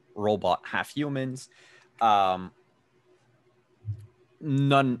robot, half humans. No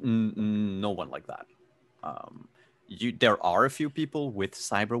one like that. There are a few people with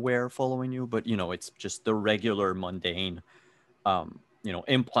cyberware following you, but it's just the regular mundane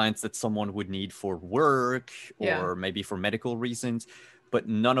implants that someone would need for work or maybe for medical reasons, but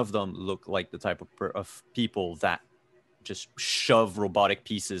none of them look like the type of people that just shove robotic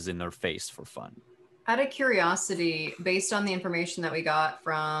pieces in their face for fun. out of curiosity, based on the information that we got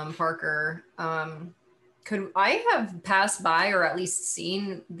from Parker, could I have passed by or at least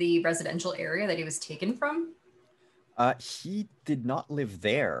seen the residential area that he was taken from? He did not live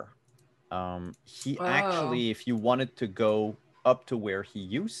there. He actually, if you wanted to go up to where he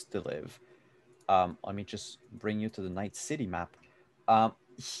used to live, let me just bring you to the Night City map.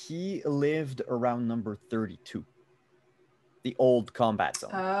 He lived around number 32, the old combat zone.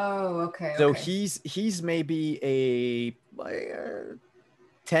 Oh, okay. So okay. he's maybe a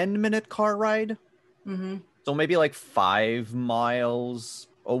 10-minute car ride. Mm-hmm. So maybe like 5 miles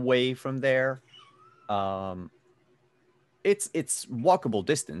away from there. It's walkable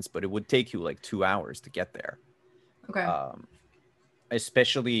distance, but it would take you like 2 hours to get there. Okay.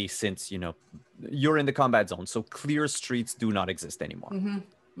 Especially since you're in the combat zone, so clear streets do not exist anymore.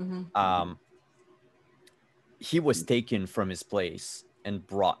 He was taken from his place and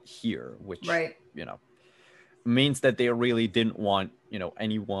brought here, which means that they really didn't want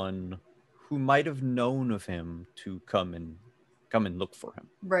anyone who might have known of him to come and look for him.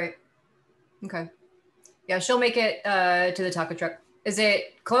 Right. Okay. Yeah, she'll make it to the taco truck. Is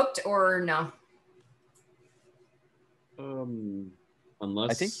it cloaked or no?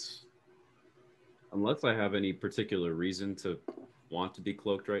 Unless I have any particular reason to want to be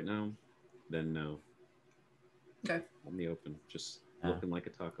cloaked right now, then no. Okay. On the open, just looking like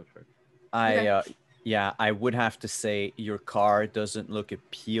a taco truck. I would have to say your car doesn't look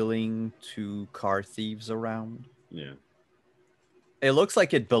appealing to car thieves around. Yeah. It looks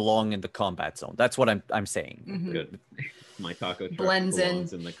like it belonged in the combat zone. That's what I'm saying. Mm-hmm. Good. My taco truck Blends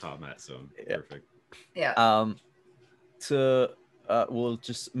belongs in the combat zone. Yeah. Perfect. Yeah. We'll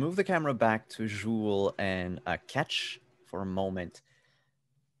just move the camera back to Jules and Catch for a moment.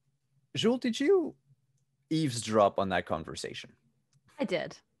 Jules, did you eavesdrop on that conversation? I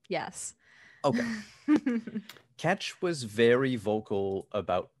did. Yes. Okay. Catch was very vocal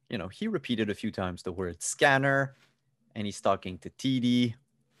about, he repeated a few times the word scanner, and he's talking to TD.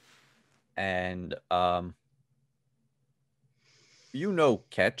 And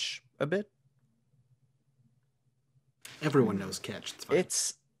Catch a bit. Everyone knows Catch. It's fine.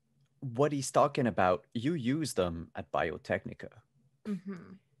 It's what he's talking about. You use them at Biotechnica.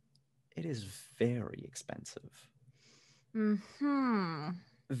 Mm-hmm. It is very expensive. Mm-hmm.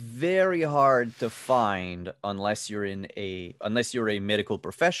 Very hard to find unless you're a medical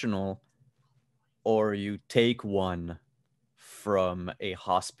professional or you take one from a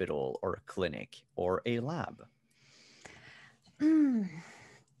hospital or a clinic or a lab.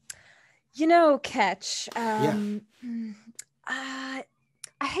 Catch. I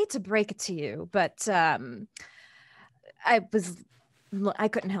hate to break it to you, but I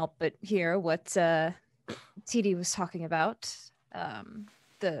couldn't help but hear what TD was talking about.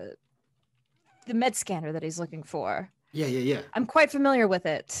 The med scanner that he's looking for. Yeah. I'm quite familiar with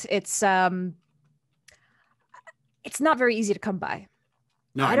it. It's not very easy to come by.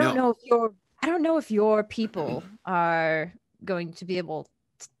 No, I don't know if your people are going to be able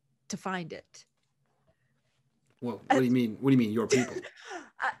to find it. Well, what do you mean? What do you mean, your people?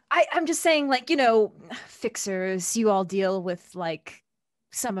 I'm just saying, fixers. You all deal with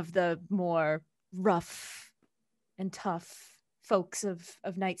some of the more rough and tough folks of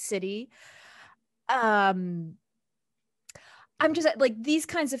Night City. I I'm just like, these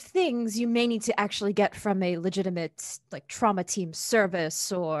kinds of things you may need to actually get from a legitimate like trauma team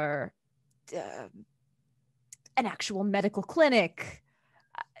service or an actual medical clinic,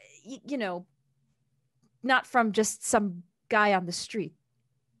 you know, not from just some guy on the street.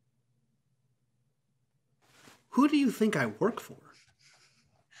 Who do you think I work for?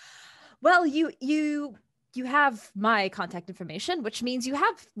 Well, you have my contact information, which means you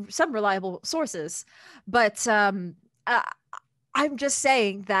have some reliable sources. But I'm just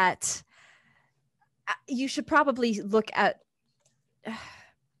saying that you should probably look at.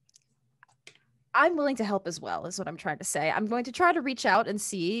 I'm willing to help as well, is what I'm trying to say. I'm going to try to reach out and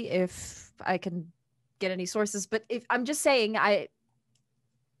see if I can get any sources. But if I'm just saying,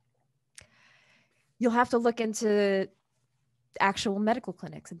 you'll have to look into actual medical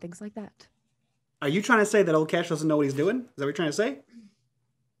clinics and things like that. Are you trying to say that old Cash doesn't know what he's doing? Is that what you're trying to say?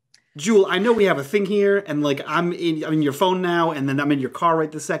 Jewel, I know we have a thing here, and like I'm in your phone now, and then I'm in your car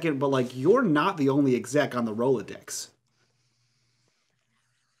right this second, but like you're not the only exec on the Rolodex.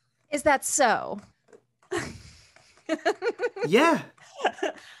 Is that so? Yeah.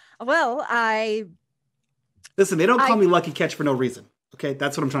 Well, Listen, they don't call me Lucky Catch for no reason. Okay,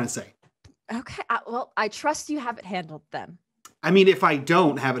 that's what I'm trying to say. Okay, well, I trust you have it handled then. I mean, if I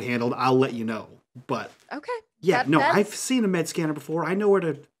don't have it handled, I'll let you know. But okay, yeah, I've seen a med scanner before. I know where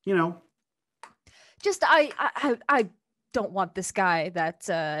to, you know. Just I don't want this guy that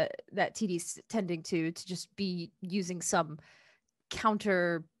TD's tending to just be using some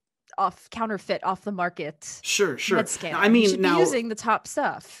counterfeit off the market. Sure. Med scanner. I mean, he should be using the top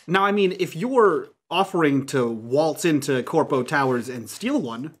stuff. Now, I mean, if you're offering to waltz into Corpo Towers and steal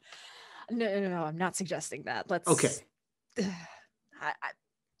one. No, I'm not suggesting that. Let's. Okay.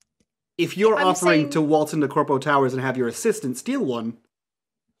 If you're offering to waltz into Corpo Towers and have your assistant steal one.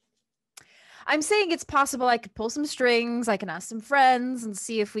 I'm saying it's possible I could pull some strings. I can ask some friends and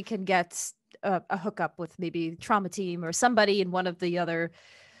see if we can get a hookup with maybe the trauma team or somebody in one of the other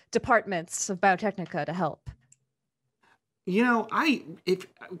departments of Biotechnica to help. You know,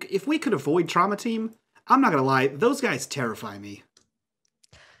 if we could avoid trauma team, I'm not gonna lie, those guys terrify me.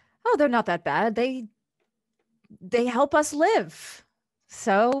 Oh, they're not that bad. They help us live.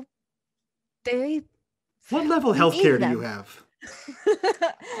 So what level healthcare do you have?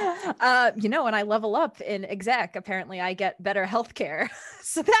 When I level up in exec, apparently I get better healthcare.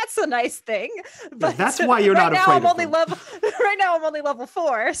 So that's a nice thing. But that's why you're not afraid of them. Right now I'm only level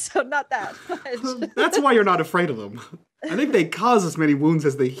 4, so not that much. That's why you're not afraid of them. I think they cause as many wounds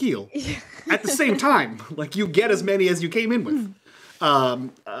as they heal. At the same time, like you get as many as you came in with.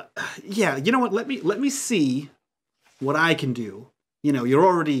 Yeah, you know what? Let me see what I can do. You know, you're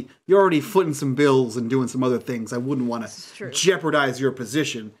already footing some bills and doing some other things. I wouldn't want to jeopardize your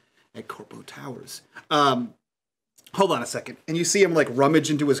position at Corpo Towers. Hold on a second. And you see him like rummage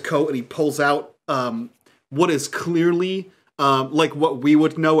into his coat and he pulls out what is clearly like what we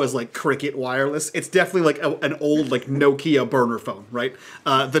would know as like Cricket Wireless. It's definitely like an old like Nokia burner phone, right?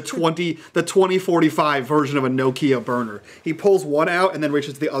 The 2045 version of a Nokia burner. He pulls one out and then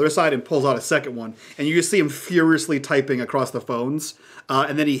reaches to the other side and pulls out a second one. And you just see him furiously typing across the phones.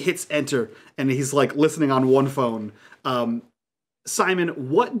 And then he hits enter and he's like listening on one phone. Simon,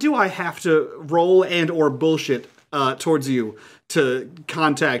 what do I have to roll and or bullshit towards you to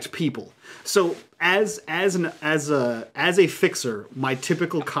contact people? So as a fixer, my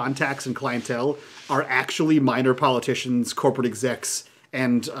typical contacts and clientele are actually minor politicians, corporate execs,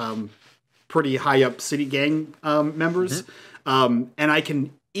 and pretty high up city gang members. And I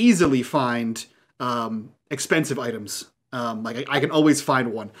can easily find expensive items. Like I can always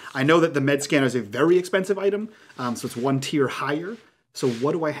find one. I know that the med scanner is a very expensive item, so it's one tier higher. So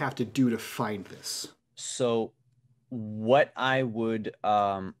what do I have to do to find this? So what I would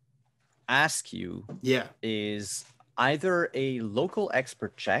ask you is either a local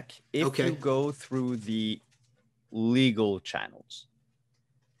expert check if you go through the legal channels,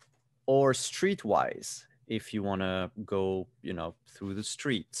 or streetwise if you want to go, through the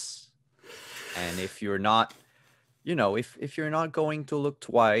streets. And if you're not, if you're not going to look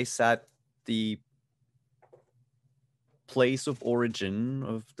twice at the place of origin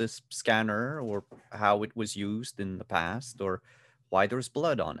of this scanner or how it was used in the past or why there's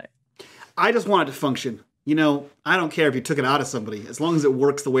blood on it. I just want it to function. I don't care if you took it out of somebody, as long as it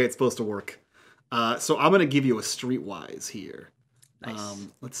works the way it's supposed to work. So I'm going to give you a streetwise here. Nice.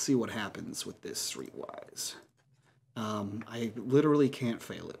 Let's see what happens with this streetwise. I literally can't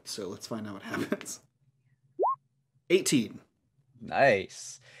fail it, so let's find out what happens. 18.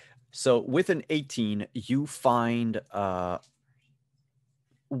 Nice. So with an 18, you find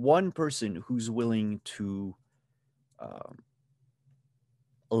one person who's willing to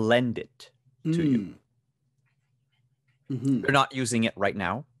lend it to you. Mm-hmm. They're not using it right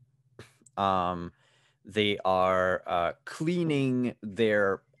now. They are cleaning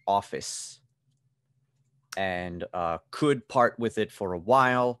their office and could part with it for a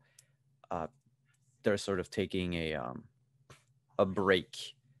while. They're sort of taking a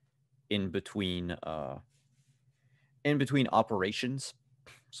break in between operations,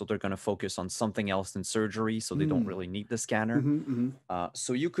 so they're going to focus on something else than surgery, so they don't really need the scanner.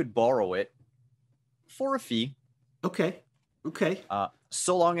 So you could borrow it for a fee. Okay.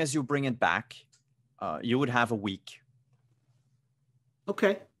 So long as you bring it back, you would have a week.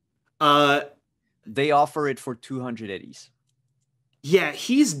 Okay. They offer it for 200 eddies. Yeah,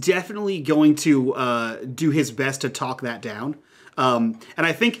 he's definitely going to do his best to talk that down. And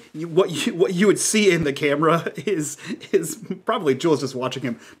I think what you would see in the camera is probably Jules just watching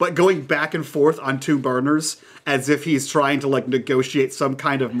him, but going back and forth on two burners as if he's trying to like negotiate some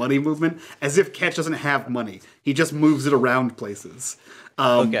kind of money movement, as if Ketch doesn't have money. He just moves it around places.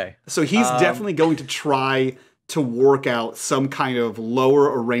 Okay. So he's definitely going to try to work out some kind of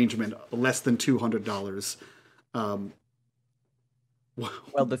lower arrangement, less than $200.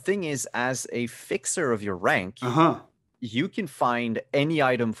 Well, the thing is, as a fixer of your rank, you can find any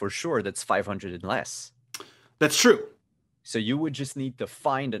item for sure that's 500 and less. That's true. So you would just need to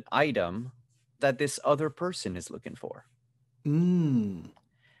find an item that this other person is looking for. And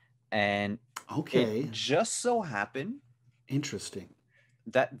it just so happened interesting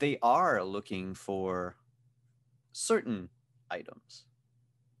that they are looking for certain items.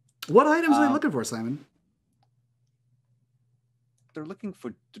 What items are they looking for, Simon? They're looking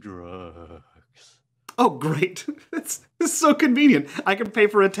for drugs. Oh, great. This is so convenient. I can pay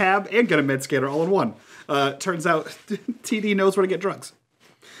for a tab and get a med scanner all in one. Turns out TD knows where to get drugs.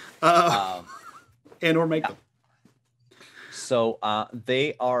 And or make them. So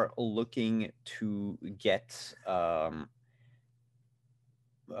they are looking to get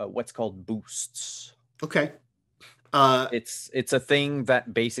what's called boosts. Okay. It's a thing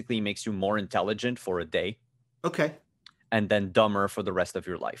that basically makes you more intelligent for a day. Okay. And then dumber for the rest of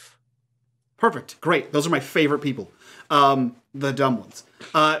your life. Perfect. Great. Those are my favorite people. The dumb ones.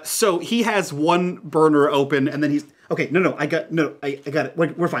 So he has one burner open, and then he's okay. I got it.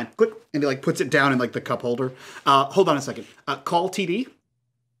 We're fine. Click, and he like puts it down in like the cup holder. Hold on a second. Call TD.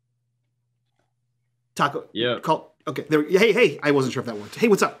 Taco. Yeah. Call. Okay. There. Hey. I wasn't sure if that worked. Hey,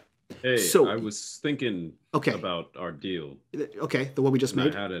 what's up? Hey, so, I was thinking about our deal. Okay, the one we just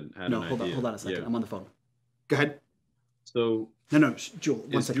made. I had an hold idea. on a second. Yeah. I'm on the phone. Go ahead. So no, Jewel.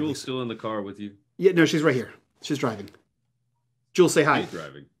 One is second. Jewel Please. still in the car with you? Yeah, no, she's right here. She's driving. Jewel, say hi. She's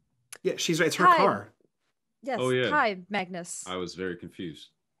driving. Yeah, she's right. It's her Hi. car. Yes. Oh, yeah. Hi, Magnus. I was very confused.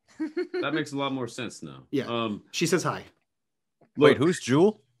 That makes a lot more sense now. Yeah. She says hi. Wait, who's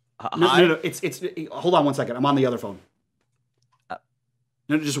Jewel? No. It's. Hold on one second. I'm on the other phone.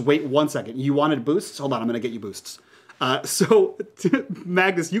 No, just wait 1 second. You wanted boosts? Hold on, I'm going to get you boosts. So,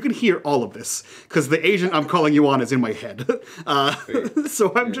 Magnus, you can hear all of this because the agent I'm calling you on is in my head.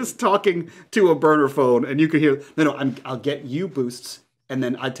 So I'm just talking to a burner phone, and you can hear. I'll get you boosts, and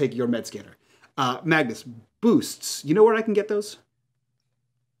then I take your med scanner. Magnus, boosts. You know where I can get those?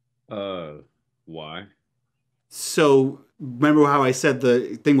 Why? So remember how I said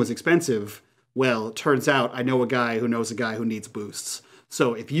the thing was expensive? Well, it turns out I know a guy who knows a guy who needs boosts.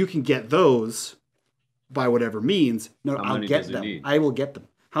 So if you can get those by whatever means, I'll get them. I will get them.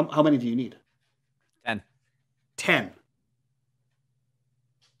 How many do you need? 10. 10.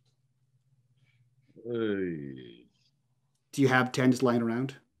 Do you have 10 just lying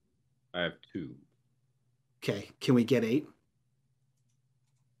around? I have 2. Okay. Can we get 8?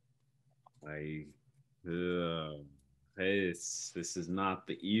 This is not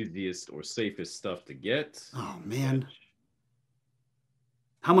the easiest or safest stuff to get. Oh, man.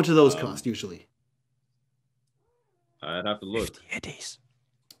 How much do those cost usually? I'd have to look. 50 eddies.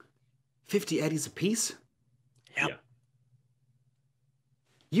 50 eddies a piece? Yep. Yeah.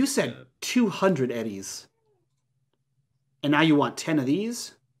 You said 200 eddies. And now you want 10 of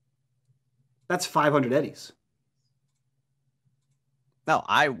these? That's 500 eddies. No,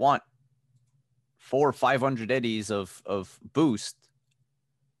 I want 400 or 500 eddies of boost.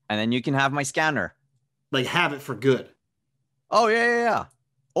 And then you can have my scanner. Like, have it for good. Oh, yeah.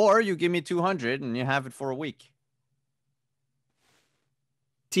 Or you give me 200 and you have it for a week.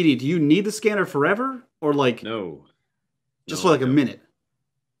 TD, do you need the scanner forever? Or like... No. Just for like a minute?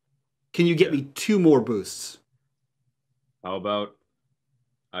 Can you get me 2 more boosts? How about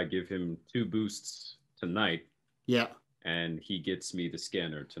I give him 2 boosts tonight? Yeah. And he gets me the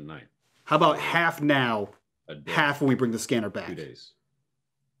scanner tonight. How about half now, half when we bring the scanner back? 2 days.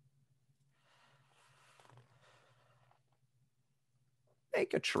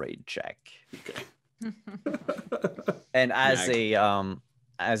 make a trade check. Okay. And as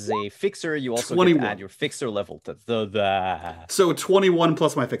a fixer, you also get 21. to add your fixer level to the. So 21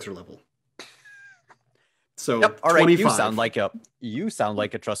 plus my fixer level. So Yep. All right. 25. You sound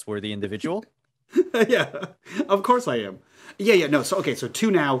like a trustworthy individual. Yeah, of course I am. Yeah. No. So okay. So 2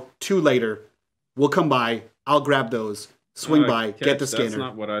 now, 2 later. We'll come by. I'll grab those. Swing by. Get the scanner. That's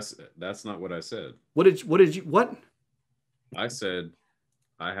not what I said. That's not what I said. What did you? What? I said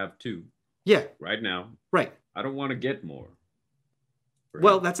I have 2. Yeah. Right now. Right. I don't want to get more.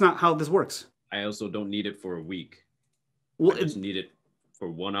 Well, that's not how this works. I also don't need it for a week. Well, I just need it for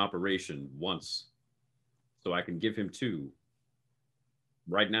one operation once. So I can give him 2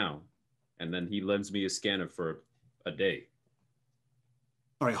 right now. And then he lends me a scanner for a day.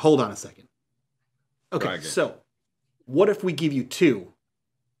 All right, hold on a second. Okay, so what if we give you 2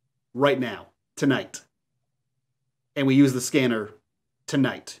 right now, tonight, and we use the scanner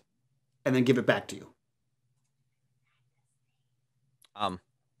tonight, and then give it back to you?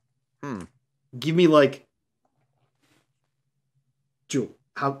 Give me like, Jewel.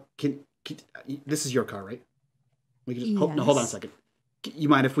 How can this is your car, right? We can just hold on a second. You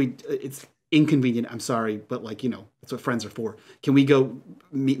mind if we? It's inconvenient. I'm sorry, but like that's what friends are for. Can we go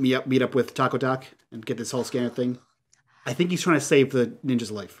meet up with Taco Doc and get this whole scanner thing? I think he's trying to save the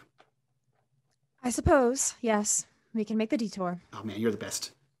ninja's life. I suppose, yes. We can make the detour. Oh man, you're the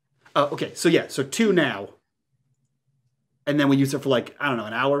best. Okay, so 2 now. And then we use it for like, I don't know,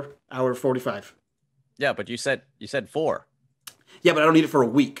 an hour 45. Yeah, but you said 4. Yeah, but I don't need it for a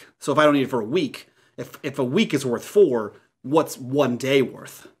week. So if I don't need it for a week, if a week is worth 4, what's 1 day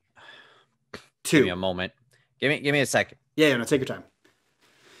worth? 2. Give me a moment. Give me a second. Yeah, no, take your time.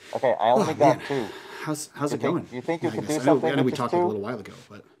 Okay, I only got man. 2. How's it going? You think you can do I something? know we with talked just 2? a little while ago,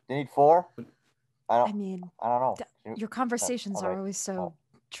 but You need 4? I I don't mean, know. your conversations all are right. always so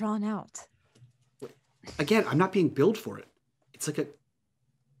drawn out. again, I'm not being billed for it. It's like a.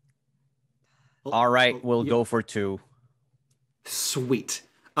 All right, we'll go for 2. Sweet.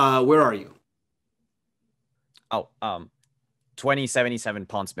 Where are you? Oh, 2077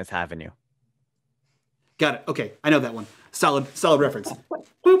 Pondsmith Avenue. Got it. Okay, I know that one. Solid reference.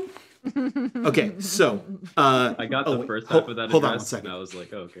 Boop. Okay, so I got the first half of that hold on address, one second. and I was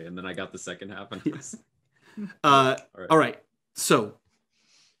like, okay, and then I got the second half, and I was, all right. So,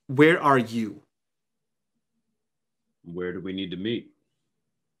 where are you? Where do we need to meet?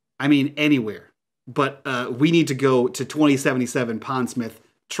 I mean, anywhere. But we need to go to 2077 Pondsmith,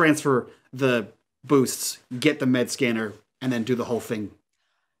 transfer the boosts, get the med scanner, and then do the whole thing.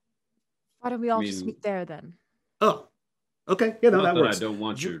 Why don't we all just meet there then? Oh, okay. Yeah, no, that works. I don't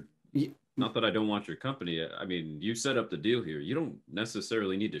want not that I don't want your company. I mean, you set up the deal here. You don't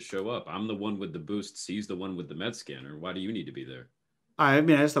necessarily need to show up. I'm the one with the boosts. He's the one with the med scanner. Why do you need to be there? I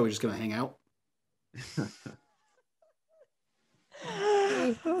mean, I just thought we were just going to hang out.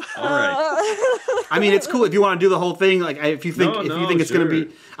 All right. I mean, it's cool if you want to do the whole thing. Like, if you think it's going to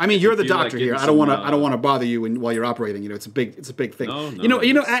be. I mean, you're the doctor here. I don't want to bother you while you're operating. It's a big thing.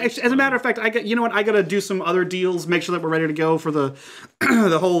 As a matter of fact, I got to do some other deals. Make sure that we're ready to go for the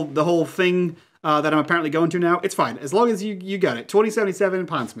the whole thing that I'm apparently going to now. It's fine as long as you got it. 2077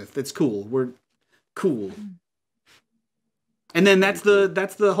 Pondsmith. It's cool. We're cool. And then that's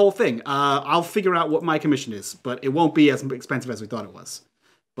the whole thing. I'll figure out what my commission is, but it won't be as expensive as we thought it was.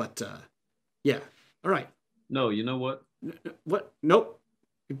 But yeah, all right. No, you know what? What? Nope.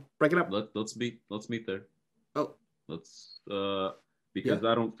 Break it up. Let's meet there. Oh, let's because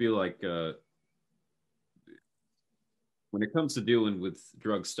I don't feel like when it comes to dealing with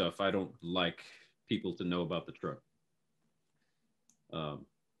drug stuff, I don't like people to know about the truck.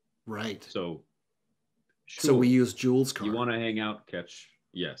 Right. So. Sure. So we use Jules' car. You want to hang out, Catch?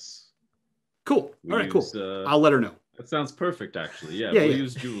 Yes. Cool. All right, cool. I'll let her know. That sounds perfect, actually. Yeah, we'll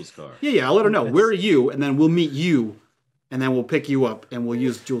use Jules' car. Yeah, I'll let her know. Where are you? And then we'll meet you, and then we'll pick you up, and we'll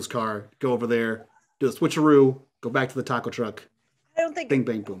use Jules' car, go over there, do a switcheroo, go back to the taco truck. I don't think... Bing,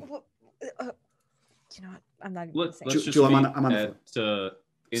 bang, boom. You know what? I'm not even going to say. Let's just Jewel, meet I'm on at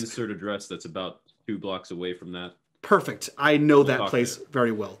insert address that's about 2 blocks away from that. Perfect. I know that place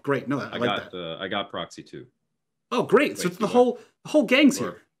very well. Great. No, I like that. I got Proxy too. Oh, great. So it's the whole gang's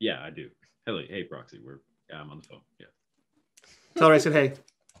here. Yeah, I do. Hey, Proxy. I'm on the phone. Yeah. Tell her I said hey.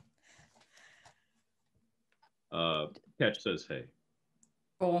 Catch says hey.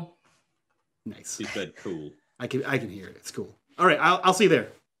 Cool. Nice. He said cool. I can hear it. It's cool. All right, I'll see you there.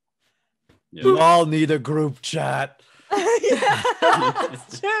 Yeah. You all need a group chat. Yeah,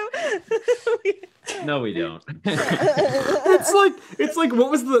 that's true. No, we don't. It's like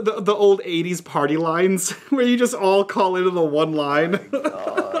what was the old 80s party lines where you just all call into the one line?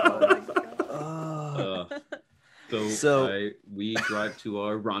 We drive to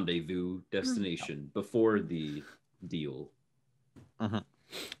our rendezvous destination before the deal.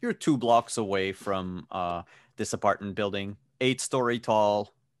 You're 2 blocks away from this apartment building, 8-story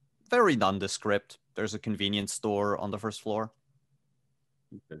tall, very nondescript. There's a convenience store on the first floor.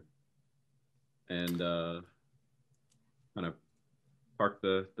 Okay. And kind of park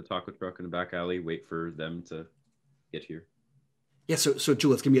the taco truck in the back alley, wait for them to get here. Yeah, so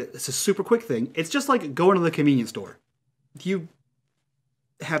Jewel, it's a super quick thing. It's just like going to the convenience store. You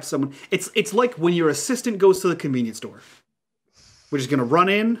have someone. It's like when your assistant goes to the convenience store. We're just gonna run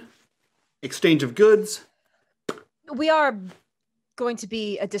in, exchange of goods. We are going to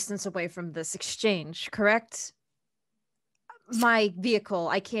be a distance away from this exchange, correct? My vehicle,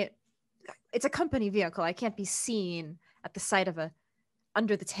 I can't. It's a company vehicle. I can't be seen at the site of a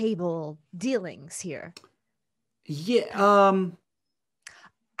under the table dealings here. Yeah.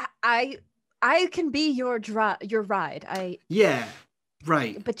 I can be your ride. Yeah.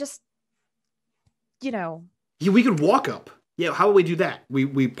 Right. But just, you know. Yeah, we could walk up. Yeah. How would we do that?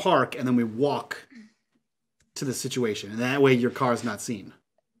 We park and then we walk to the situation, and that way your car's not seen.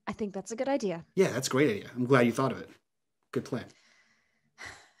 I think that's a good idea. Yeah, that's a great idea. I'm glad you thought of it. Good plan.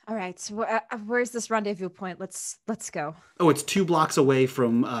 All right, so where's this rendezvous point? Let's go. Oh, it's 2 blocks away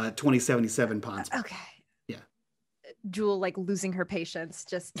from 2077 Ponds. Okay. Yeah. Jewel, like losing her patience,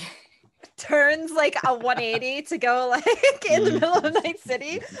 just turns like a 180 to go like in the middle of Night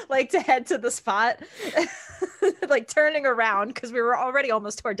City, like to head to the spot, like turning around because we were already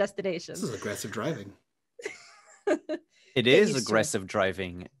almost to our destination. This is aggressive driving. It is aggressive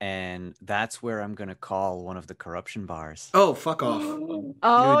driving, and that's where I'm gonna call one of the corruption bars. Oh, fuck off.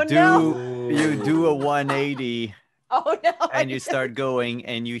 Oh, no. You do a 180. Oh, no. And you start going,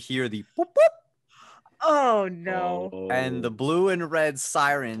 and you hear the boop, boop. Oh, no. And the blue and red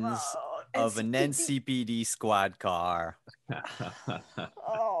sirens of an NCPD. NCPD squad car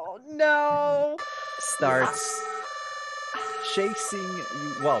Oh, no. starts chasing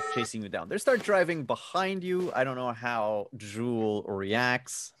you down. They start driving behind you. I don't know how Jewel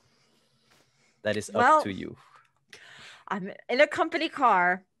reacts. That is up to you. I'm in a company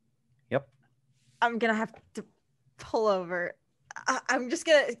car. Yep. I'm gonna have to pull over. I'm just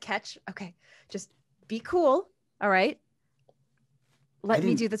gonna catch. Okay, just be cool. All right. Let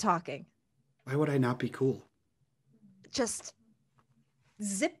me do the talking. Why would I not be cool? Just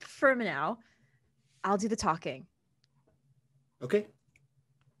zip for now. I'll do the talking. Okay.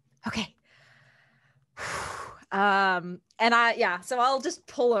 Okay. So I'll just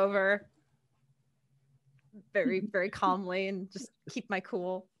pull over very, very calmly and just keep my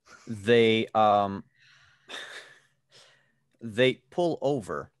cool. They pull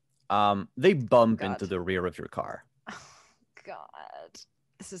over. They bump into the rear of your car. Oh, God.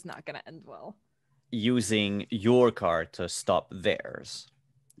 This is not gonna end well. Using your car to stop theirs.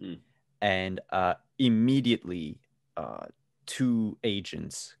 And immediately 2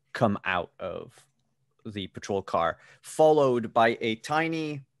 agents come out of the patrol car, followed by a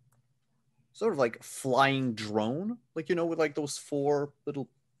tiny sort of like flying drone, like, you know, with like those 4 little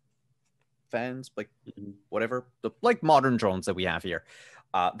fans, like whatever, like modern drones that we have here,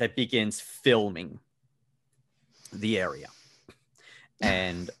 that begins filming the area.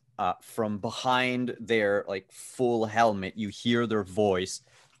 And from behind their like full helmet, you hear their voice,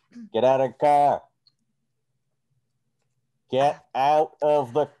 "Get out of the car. Get out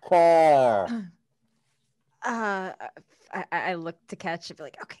of the car." I look to Catch and be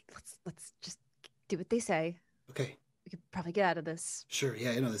like, okay, let's just do what they say. Okay. We could probably get out of this. Sure.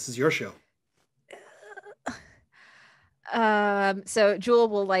 Yeah, this is your show. So Jewel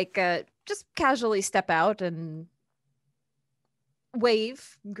will like just casually step out and greet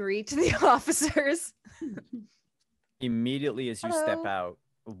the officers. Immediately as you step out,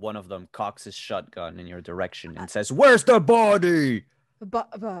 one of them cocks his shotgun in your direction and says, "Where's the body?"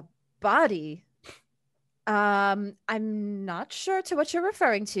 Body? I'm not sure to what you're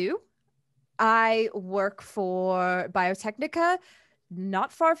referring to. I work for Biotechnica,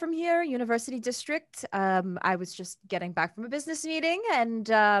 not far from here, University District. I was just getting back from a business meeting, and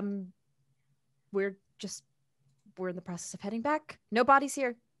we're in the process of heading back. No bodies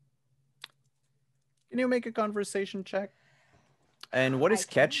here. Can you make a conversation check? And what is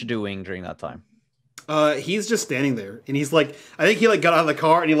Ketch doing during that time? He's just standing there, and he's like, I think he like got out of the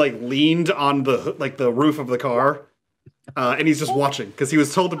car and he like leaned on the roof of the car, and he's just watching because he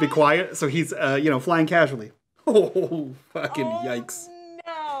was told to be quiet, so he's flying casually. Oh, fucking yikes!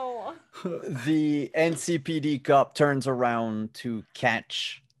 No. The NCPD cop turns around to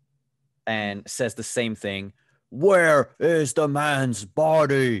Catch and says the same thing. Where is the man's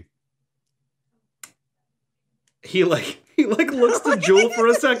body? He looks to Jewel for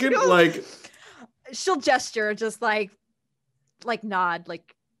a second, like she'll gesture, just like nod,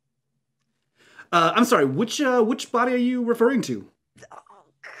 like. I'm sorry. Which body are you referring to? Oh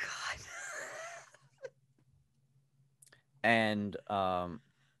God. And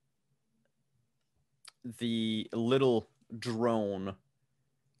the little drone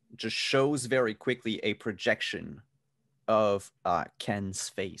just shows very quickly a projection of Ken's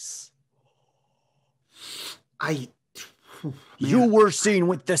face. You were seen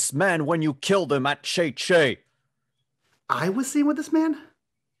with this man when you killed him at Che Che. I was seen with this man?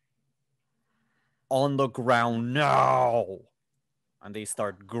 On the ground now. And they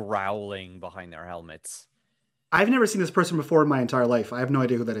start growling behind their helmets. I've never seen this person before in my entire life. I have no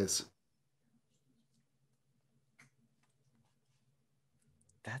idea who that is.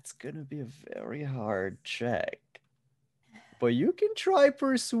 That's going to be a very hard check. But you can try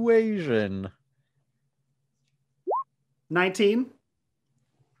persuasion. 19.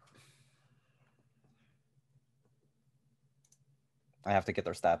 I have to get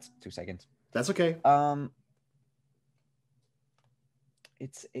their stats. 2 seconds. That's okay.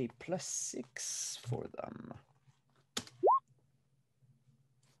 It's a +6 for them.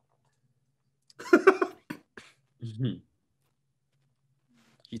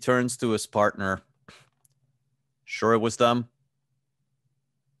 He turns to his partner. Sure it was them?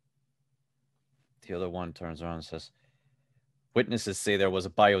 The other one turns around and says, witnesses say there was a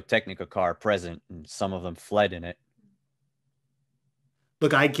Biotechnica car present and some of them fled in it.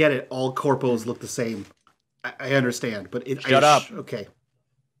 Look, I get it. All corpos look the same. I understand, but Shut up. Okay.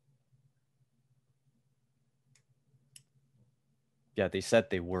 Yeah, they said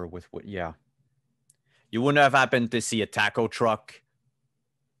they were with what? Yeah. You wouldn't have happened to see a taco truck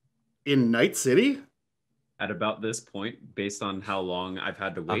In Night City? At about this point, based on how long I've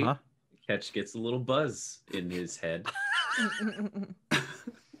had to wait, Ketch gets a little buzz in his head.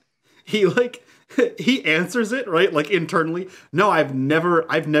 He answers it, right? Like internally. No, I've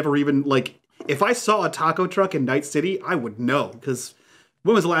never even, like, if I saw a taco truck in Night City, I would know. Because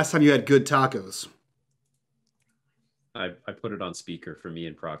when was the last time you had good tacos? I put it on speaker for me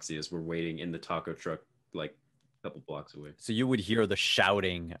and Proxy as we're waiting in the taco truck, like a couple blocks away. So you would hear the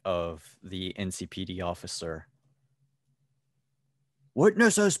shouting of the NCPD officer.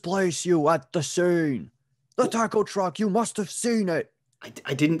 Witnesses place you at the scene. The taco truck, you must have seen it.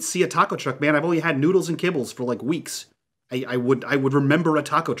 I didn't see a taco truck, man. I've only had noodles and kibbles for like weeks. I would remember a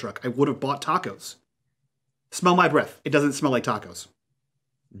taco truck. I would have bought tacos. Smell my breath. It doesn't smell like tacos.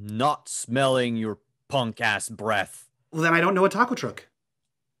 Not smelling your punk ass breath. Well, then I don't know a taco truck.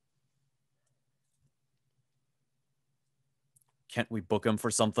 Can't we book him for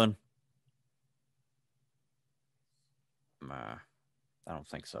something? I don't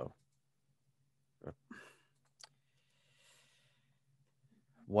think so.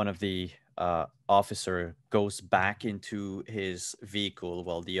 One of the officer goes back into his vehicle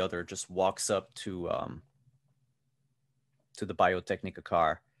while the other just walks up to the Biotechnica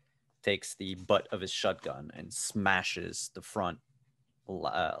car, takes the butt of his shotgun and smashes the front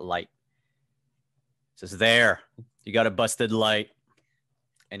light. Says, there, you got a busted light.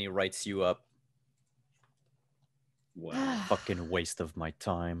 And he writes you up. Wow. Fucking waste of my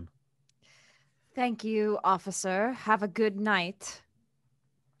time. Thank you, officer. Have a good night.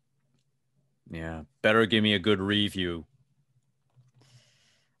 Yeah, better give me a good review.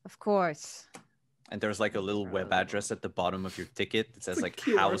 Of course. And there's like a little web address at the bottom of your ticket that says like,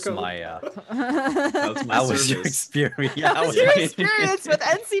 QR how's code. my How's my how was your service? experience? Yeah, How's your experience with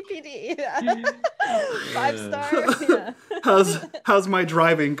NCPD? 5-star. Yeah. How's my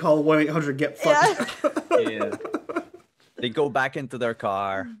driving? Call 1-800-GET-FUCKED. Yeah. Yeah. They go back into their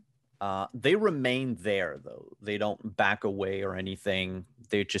car. They remain there though. They don't back away or anything.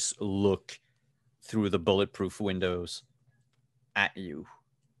 They just look through the bulletproof windows at you.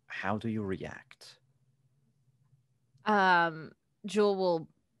 How do you react? Jewel will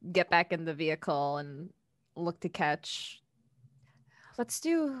get back in the vehicle and look to Catch. Let's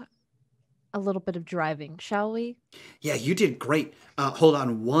do a little bit of driving, shall we? Yeah, you did great. Hold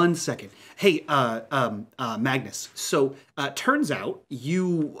on one second. Hey, Magnus. So, turns out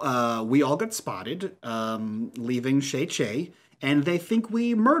we all got spotted leaving Che Che, and they think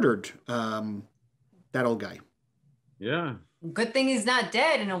we murdered that old guy. Yeah. Good thing he's not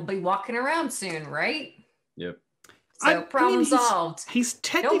dead and he'll be walking around soon, right? Yep. So problem solved. He's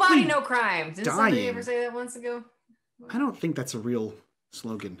technically No body, no crime. Didn't somebody dying. ever say that once ago? I don't think that's a real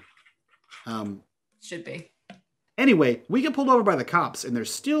slogan. Should be. Anyway, we get pulled over by the cops, and they're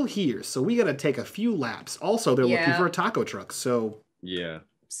still here, so we gotta take a few laps. Also, they're looking Yeah. for a taco truck, so... Yeah.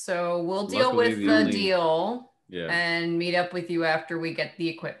 So we'll deal Luckily, with the the only- deal Yeah. and meet up with you after we get the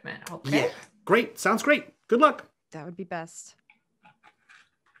equipment. Okay. Yeah, great. Sounds great. Good luck. That would be best.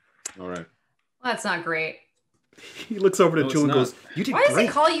 All right. Well, that's not great. He looks over to No, it's Jewel and not. goes, "You did Why does great."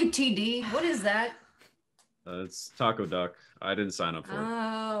 he call you TD? What is that? It's Taco Duck. I didn't sign up for it.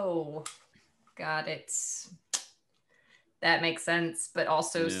 Oh, got it. That makes sense, but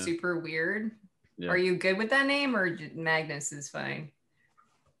also Yeah. super weird. Yeah. Are you good with that name, or Magnus is fine?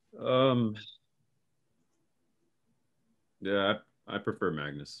 Yeah, I prefer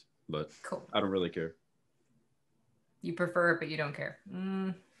Magnus, but Cool. I don't really care. You prefer it, but you don't care.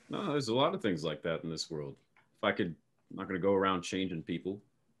 No, there's a lot of things like that in this world. If I could, I'm not going to go around changing people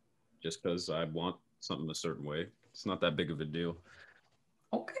just because I want something a certain way. It's not that big of a deal.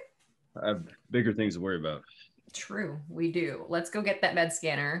 Okay. I have bigger things to worry about. True, we do. Let's go get that med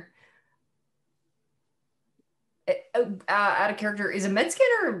scanner. Out of character, is a med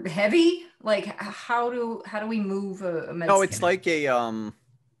scanner heavy? Like, how do we move a med No, scanner? it's like a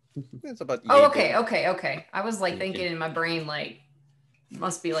it's about. Oh, yay okay. I was like You thinking can- in my brain, like,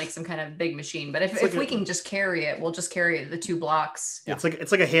 must be like some kind of big machine. But if like we a- can just carry it, we'll just carry it the 2 blocks. It's like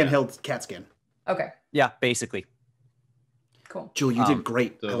a handheld CAT scan. Okay, Yeah, basically. cool. Jewel, you did Um,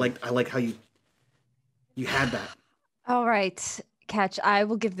 great. so- I like how you had that. All right, Catch. I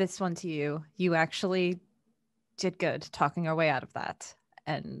will give this one to you. You actually did good talking our way out of that,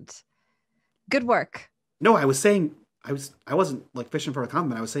 and good work. No, I was saying I wasn't like fishing for a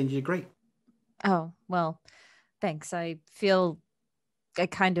compliment. I was saying you did great. Oh, well, thanks. I feel I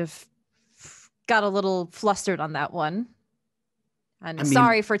kind of got a little flustered on that one. And I mean-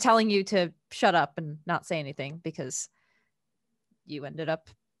 sorry for telling you to shut up and not say anything because you ended up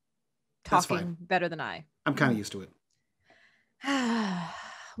That's talking fine. better than I. I'm kind of used to it.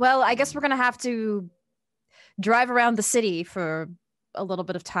 Well, I guess we're going to have to drive around the city for a little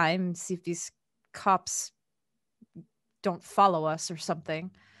bit of time, see if these cops don't follow us or something.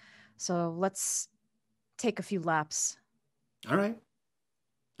 So let's take a few laps. All right.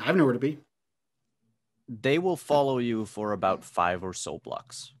 I have nowhere to be. They will follow you for about 5 or so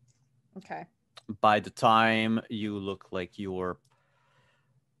blocks. Okay. By the time you look like you're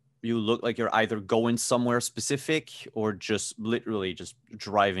either going somewhere specific or just literally just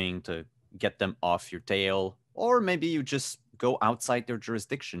driving to get them off your tail, or maybe you just go outside their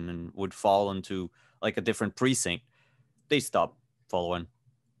jurisdiction and would fall into like a different precinct. They stop following.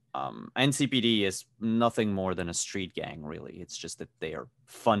 NCPD is nothing more than a street gang, really. It's just that they are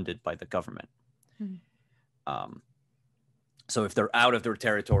funded by the government. So if they're out of their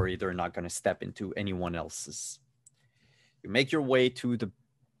territory, they're not going to step into anyone else's. You make your way to the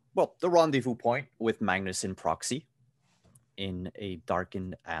rendezvous point with Magnus in proxy in a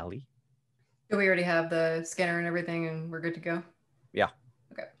darkened alley. Do we already have the scanner and everything, and we're good to go? Yeah.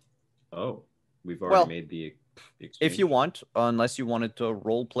 Okay. Oh, we've already Well, made the exchange. If you want, unless you wanted to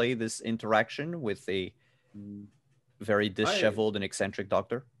role play this interaction with a very disheveled and eccentric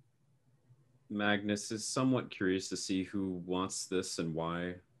doctor. Magnus is somewhat curious to see who wants this and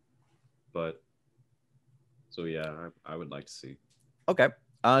why, but so yeah, I would like to see. Okay.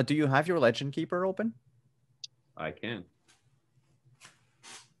 Do you have your Legend Keeper open? I can.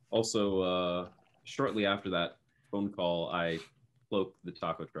 Also, shortly after that phone call, I cloaked the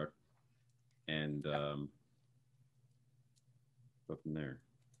taco truck and go from there.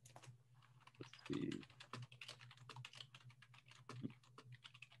 Let's see.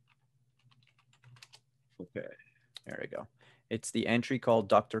 Okay. There we go. It's the entry called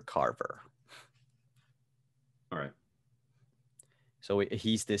Dr. Carver. All right. So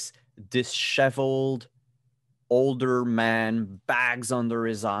he's this disheveled older man, bags under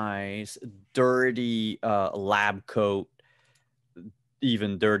his eyes, dirty lab coat,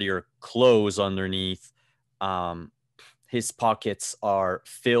 even dirtier clothes underneath. His pockets are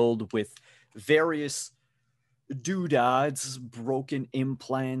filled with various doodads, broken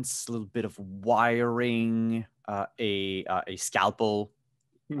implants, a little bit of wiring, a scalpel.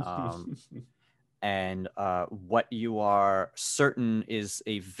 And what you are certain is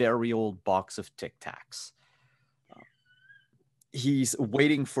a very old box of Tic Tacs. He's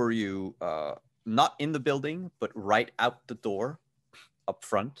waiting for you, not in the building, but right out the door up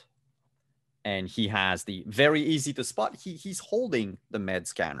front. And he has the very easy to spot. He's holding the med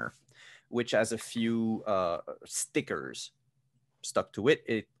scanner, which has a few stickers stuck to it.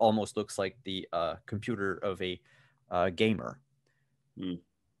 It almost looks like the computer of a gamer.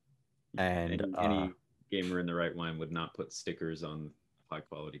 And any gamer in the right mind would not put stickers on a high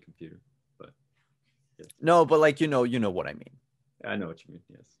quality computer. No, but like you know what I mean. I know what you mean.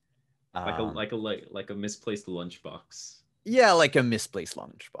 Yes. Um, Like a misplaced lunchbox. yeah, like a misplaced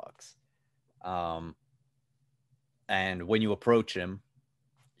lunchbox. And when you approach him,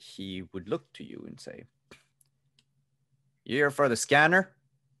 he would look to you and say, "You here for the scanner?"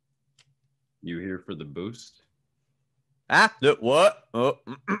 You here for the boost? Ah, what? Oh,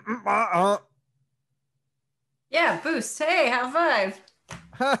 Yeah, boost. Hey, high five.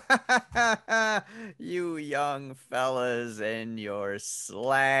 you young fellas and your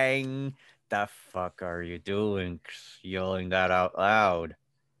slang. The fuck are you doing yelling that out loud?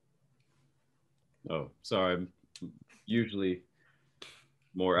 Oh, sorry. I'm usually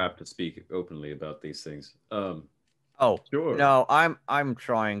more apt to speak openly about these things. Oh, Sure. no, I'm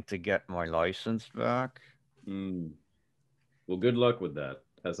trying to get my license back. Well, good luck with that.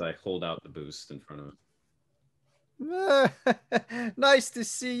 As I hold out the boost in front of him. Nice to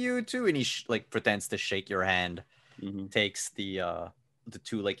see you too. And he like pretends to shake your hand, takes the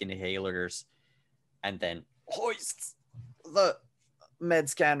 2 like inhalers, and then hoists the med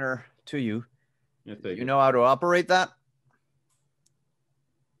scanner to you. You know how to operate that?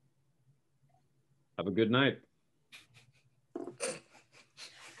 Have a good night.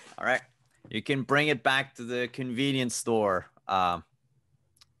 All right. You can bring it back to the convenience store.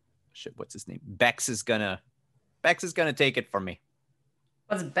 Shit, what's his name? Bex is gonna take it from me.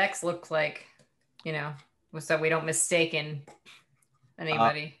 What does Bex look like? So we don't mistaken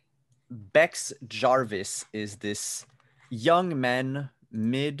anybody. Bex Jarvis is this young man,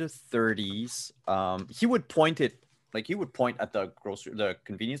 mid-30s. He would point at the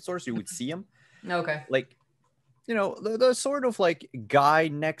convenience store, so you would see him. Okay. Like, the sort of like guy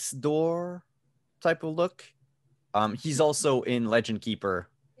next door type of look. He's also in Legend Keeper,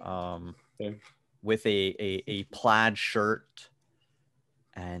 with a plaid shirt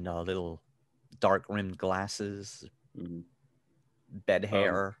and little dark rimmed glasses, bed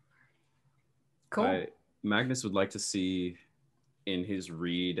hair. Cool. Magnus would like to see in his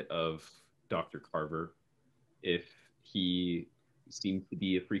read of Dr. Carver if he seems to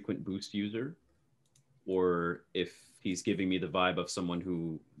be a frequent boost user, or if he's giving me the vibe of someone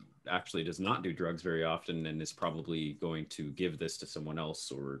who actually does not do drugs very often and is probably going to give this to someone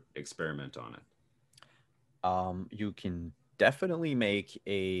else or experiment on it. You can definitely make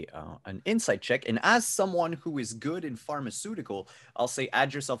an insight check, and as someone who is good in pharmaceutical, I'll say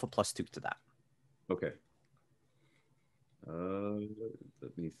add yourself a +2 to that. Okay.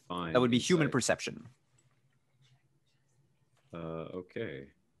 Let me find. That would be human perception. Okay.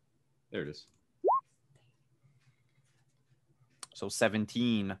 There it is. So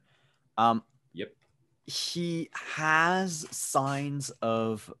 17. Yep. He has signs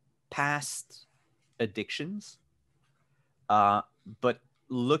of past addictions. But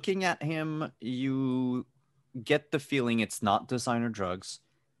looking at him, you get the feeling it's not designer drugs.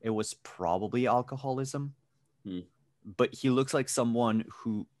 It was probably alcoholism. But he looks like someone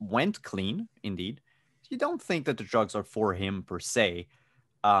who went clean, indeed. You don't think that the drugs are for him per se.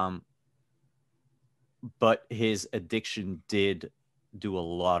 But his addiction did do a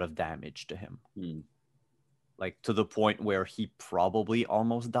lot of damage to him. Like to the point where he probably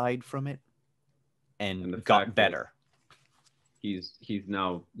almost died from it and got better. He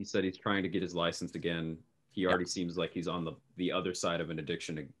said he's trying to get his license again. He already seems like he's on the other side of an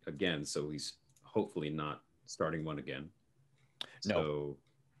addiction again, so he's hopefully not starting one again. No. So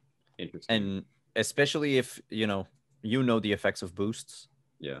interesting. And especially if you know the effects of boosts.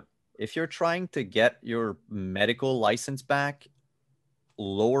 Yeah. If you're trying to get your medical license back,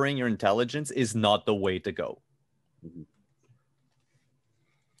 lowering your intelligence is not the way to go.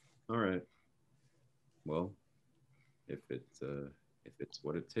 All right. Well, if it's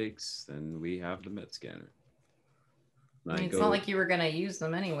what it takes, then we have the med scanner. It's not like you were gonna use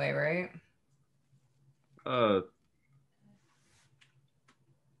them anyway, right?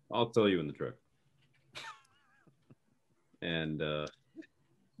 I'll tell you in the truck. And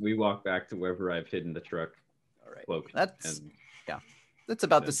we walk back to wherever I've hidden the truck. All right. Cloak. That's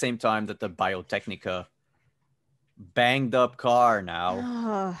about the same time that the Biotechnica banged up car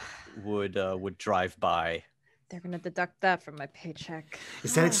now would drive by. They're gonna deduct that from my paycheck.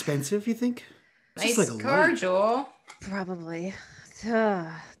 Is that expensive, you think? Nice car, Joel. Probably.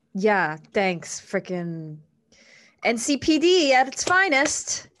 Yeah, thanks. Frickin' NCPD at its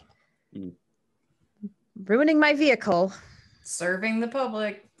finest. Ruining my vehicle. Serving the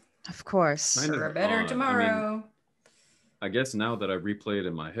public. Of course. For a better tomorrow. I guess now that I replay it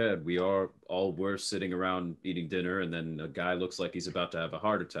in my head, we're sitting around eating dinner, and then a guy looks like he's about to have a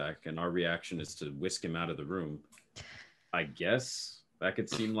heart attack, and our reaction is to whisk him out of the room. I guess that could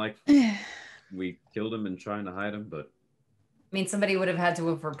seem like we killed him and trying to hide him, but I mean, somebody would have had to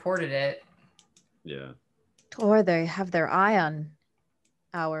have reported it. yeah. Or they have their eye on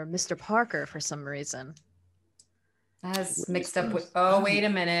our Mr. Parker for some reason. That's Witness mixed up with. first. Oh, wait a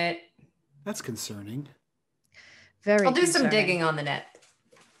minute. That's concerning. Very I'll do some concerning. digging on the net.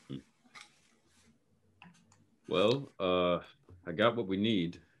 Well, I got what we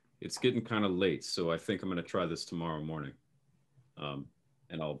need. It's getting kind of late, so I think I'm gonna try this tomorrow morning. And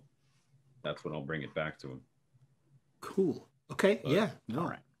that's when I'll bring it back to him. Cool. Okay. But- Yeah. No. All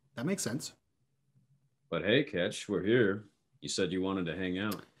right. That makes sense. But hey, Catch, we're here. You said you wanted to hang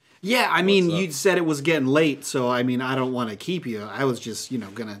out. Yeah. I mean, What's up? you said it was getting late, so I mean, I don't want to keep you. I was just,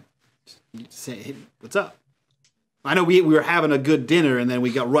 gonna say, hey, what's up? I know we were having a good dinner, and then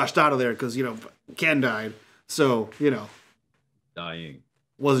we got rushed out of there because Ken died. So Dying.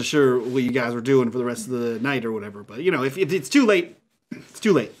 wasn't sure what you guys were doing for the rest of the night or whatever. But if it's too late, it's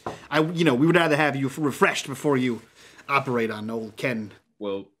too late. We would rather have you refreshed before you operate on old Ken.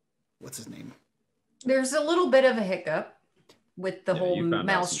 Well, What's his name? There's a little bit of a hiccup with the Yeah, whole you found out some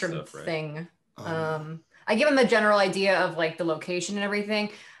maelstrom stuff, right? thing. Um, I give him the general idea of like the location and everything,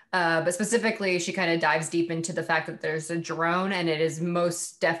 but specifically, she kind of dives deep into the fact that there's a drone and it is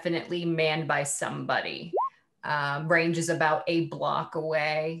most definitely manned by somebody. Range is about a block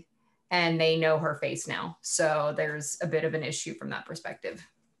away, and they know her face now, so there's a bit of an issue from that perspective.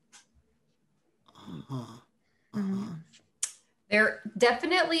 There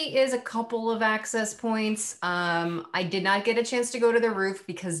definitely is a couple of access points. I did not get a chance to go to the roof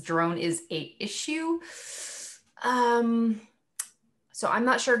because drone is a issue. So I'm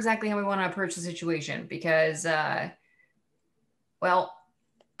not sure exactly how we want to approach the situation because, well,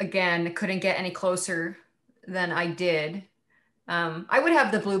 again, couldn't get any closer than I did. I would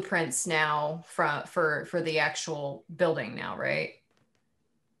have the blueprints now for the actual building now, right?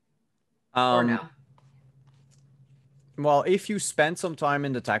 Or no? Well, if you spend some time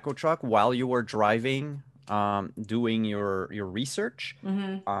in the taco truck while you were driving, doing your research,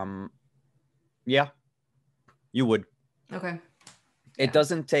 Mm-hmm. yeah, you would. Okay. It Yeah.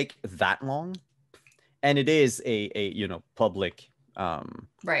 doesn't take that long, and it is a public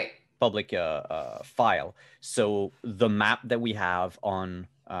Right. file. So the map that we have on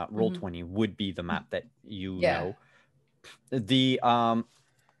Roll20 would be the map that Yeah. know. The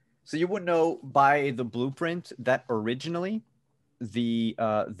so you would know by the blueprint that originally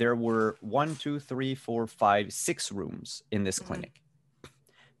there were 1, 2, 3, 4, 5, 6 rooms in this clinic.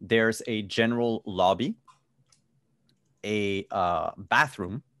 There's a general lobby, a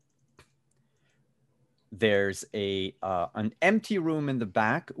bathroom. There's an empty room in the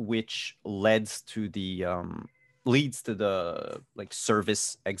back, which leads to the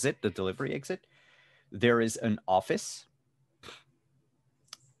service exit, the delivery exit. There is an office,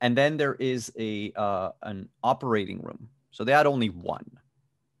 and then there is an operating room. So they had only one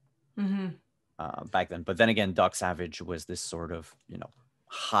back then. But then again, Doc Savage was this sort of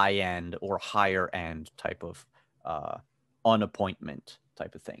high end or higher end type of on appointment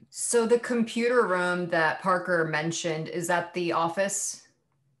type of thing. So the computer room that Parker mentioned, is that the office?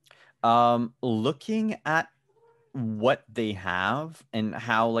 Looking at what they have and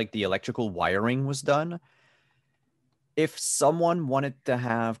how like the electrical wiring was done, if someone wanted to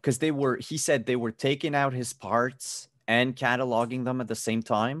have, because he said they were taking out his parts and cataloging them at the same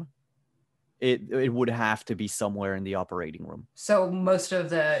time, it would have to be somewhere in the operating room. So most of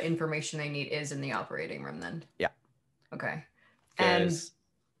the information they need is in the operating room then? Yeah. Okay. And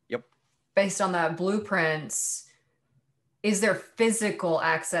yep. Based on that blueprints, is there physical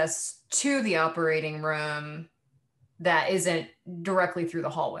access to the operating room that isn't directly through the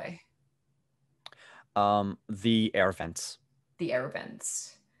hallway? The air vents. The air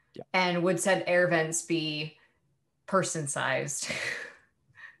vents. Yeah. And would said air vents be person sized?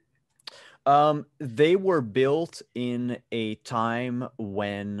 They were built in a time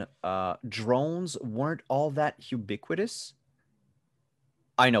when drones weren't all that ubiquitous.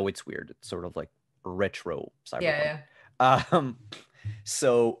 I know it's weird. It's sort of like retro cyberpunk. Yeah.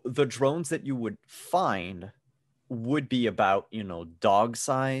 So the drones that you would find would be about, dog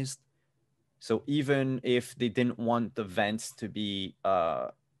sized. So even if they didn't want the vents to be,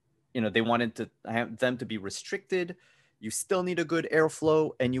 they wanted to have them to be restricted, you still need a good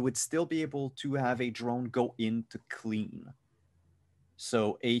airflow, and you would still be able to have a drone go in to clean.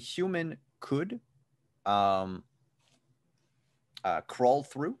 So a human could crawl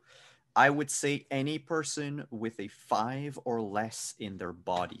through. I would say any person with a 5 or less in their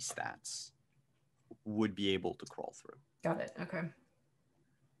body stats would be able to crawl through. Got it. Okay.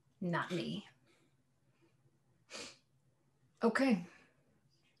 Not me. Okay.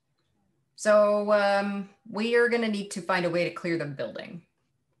 So we are going to need to find a way to clear the building,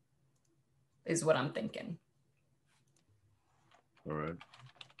 is what I'm thinking. All right.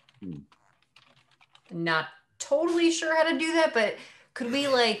 Not totally sure how to do that, but could we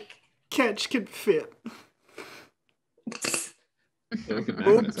like... Catch can fit. Yeah, we could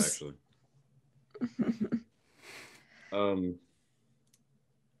magnets, Oops. actually.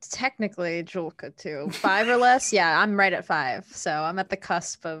 Technically, Jewel could too. 5 or less? Yeah, I'm right at 5. So I'm at the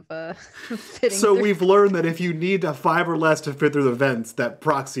cusp of fitting So through. we've learned that if you need a 5 or less to fit through the vents, that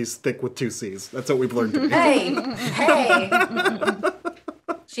proxies thick with 2 C's. That's what we've learned today. Hey!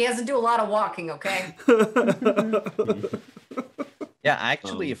 She has to do a lot of walking, okay? Yeah,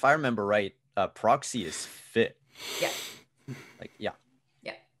 actually, if I remember right, proxy is fit. Yeah. Like, yeah.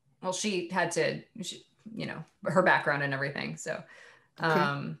 Yeah. Well, she had to, you know, her background and everything. So,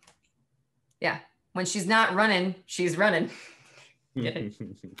 yeah. When she's not running, she's running. Get it?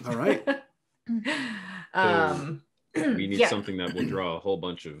 All right. We need yeah. something that will draw a whole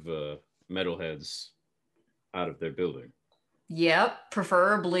bunch of metalheads out of their building. Yep.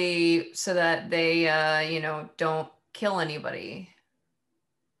 Preferably so that they, you know, don't kill anybody.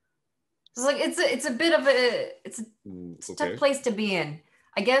 It's like it's a bit of a tough place to be in.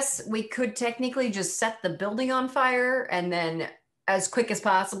 I guess we could technically just set the building on fire and then, as quick as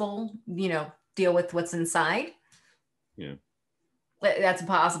possible, you know, deal with what's inside. Yeah, that's a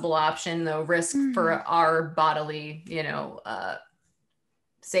possible option. Though risk for our bodily, you know,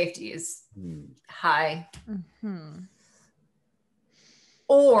 safety is high.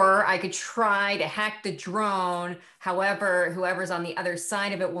 Or I could try to hack the drone. However, whoever's on the other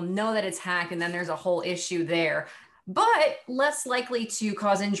side of it will know that it's hacked, and then there's a whole issue there. But less likely to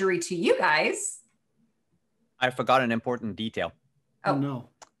cause injury to you guys. I forgot an important detail. Oh no.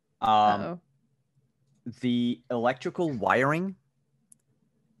 The electrical wiring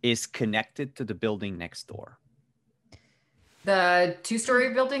is connected to the building next door. The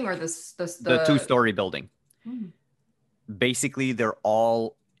 2-story building or the 2-story building. Basically, they're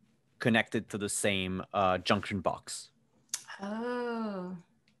all connected to the same junction box. Oh.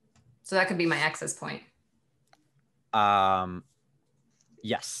 So that could be my access point.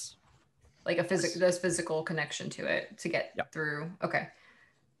 Yes. Like a there's physical connection to it to get through. Okay.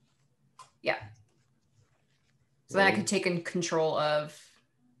 Yeah. So then I could take in control of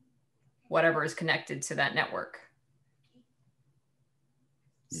whatever is connected to that network.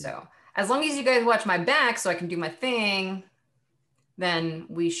 So as long as you guys watch my back so I can do my thing, then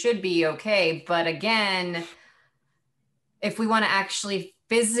we should be okay. But again, if we want to actually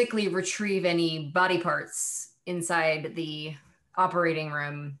physically retrieve any body parts inside the operating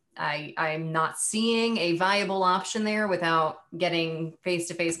room, I'm not seeing a viable option there without getting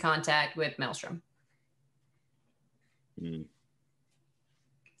face-to-face contact with Maelstrom.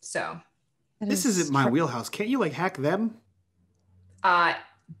 So this isn't my wheelhouse. Can't you like hack them?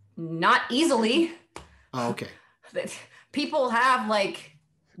 Not easily. Oh, okay. People have like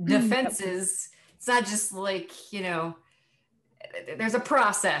defenses. It's not just like, you know, there's a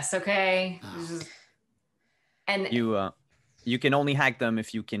process, okay? And you can only hack them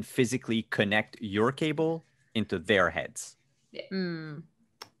if you can physically connect your cable into their heads.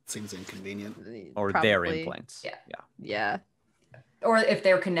 Seems inconvenient. Or their implants. Yeah. Or if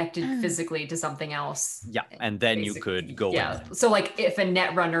they're connected physically to something else. Yeah, and then you could go in. So like if a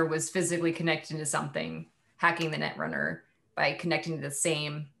netrunner was physically connected to something, hacking the netrunner by connecting to the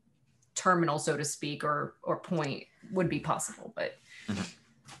same terminal, so to speak, or point would be possible. But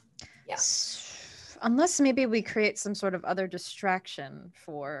yeah. Unless maybe we create some sort of other distraction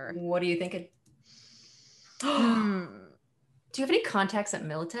for... What are you thinking? Do you have any contacts at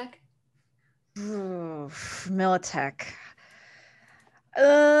Militech? Militech.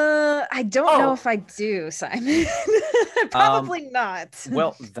 I don't know if I do, Simon. Probably not.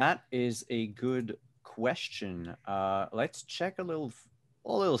 Well, that is a good question. Let's check a little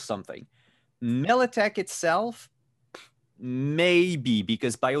something. Militech itself, maybe,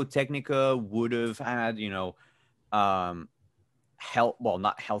 because Biotechnica would have had, you know, not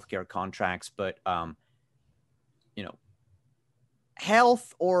healthcare contracts, but you know,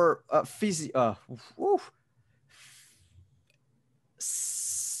 health or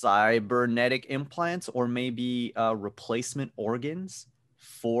cybernetic implants, or maybe replacement organs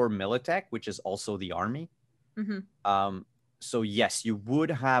for Militech, which is also the army. So yes, you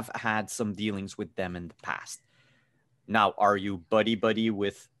would have had some dealings with them in the past. Now, are you buddy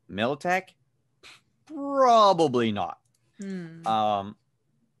with Militech? Probably not.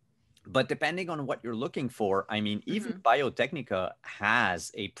 But depending on what you're looking for, I mean, even Biotechnica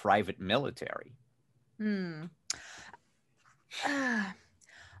has a private military.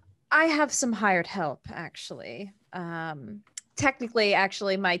 I I have some hired help, actually. Technically,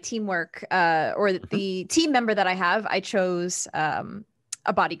 actually, my teamwork or the team member that I have, I chose a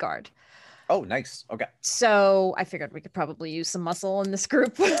bodyguard. Oh, nice. Okay. So I figured we could probably use some muscle in this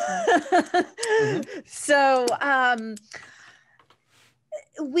group. So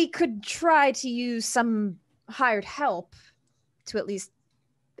we could try to use some hired help to at least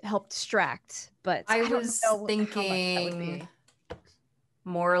help distract. But I don't was know how much that would thinking be.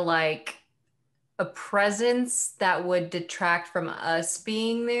 more like a presence that would detract from us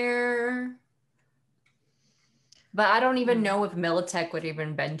being there. But I don't even know if Militech would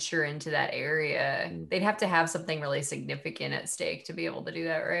even venture into that area. They'd have to have something really significant at stake to be able to do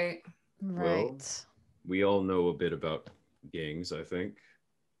that, right? Right. Well, we all know a bit about gangs, I think.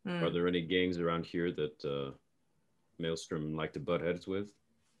 Are there any gangs around here that Maelstrom like to butt heads with?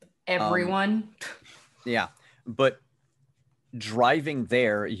 Everyone. Yeah, but driving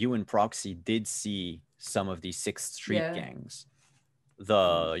there, you and Proxy did see some of these 6th Street gangs.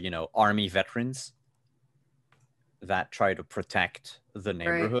 The, army veterans that try to protect the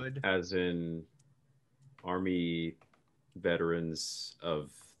neighborhood. Right. As in army veterans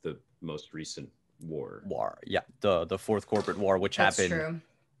of the most recent war. Yeah, the Fourth Corporate War, which happened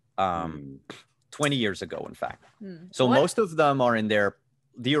 20 years ago, in fact. So most of them are in their,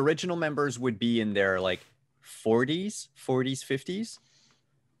 the original members would be in their like 40s, 50s.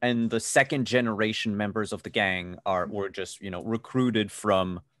 And the second generation members of the gang were just, recruited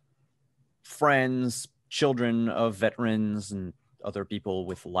from friends, children of veterans, and other people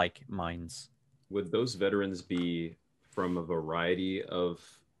with like minds. Would those veterans be from a variety of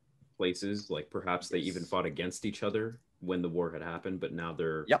places? Like perhaps they even fought against each other when the war had happened, but now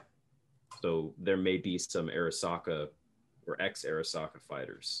they're... Yep. So there may be some Arasaka or ex-Arasaka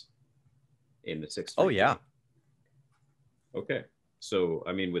fighters in the 6th Street. Oh, yeah. Gang. Okay. So,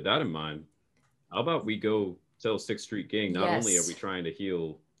 I mean, with that in mind, how about we go tell 6th Street Gang, not only are we trying to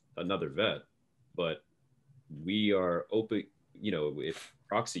heal another vet, but we are open, if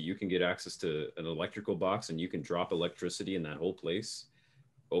Proxy, you can get access to an electrical box and you can drop electricity in that whole place,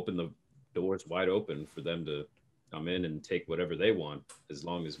 open the doors wide open for them to come in and take whatever they want, as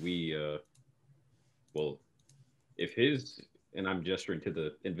long as we, if his, and I'm gesturing to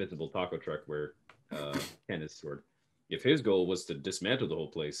the invisible taco truck where Ken is stored, if his goal was to dismantle the whole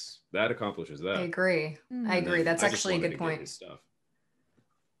place, that accomplishes that. I agree. I agree. That's actually a good point. Stuff.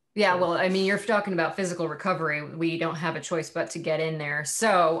 Yeah, well, I mean, you're talking about physical recovery. We don't have a choice but to get in there.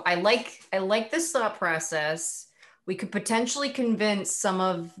 So I like this thought process. We could potentially convince some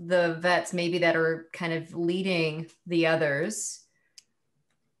of the vets maybe that are kind of leading the others.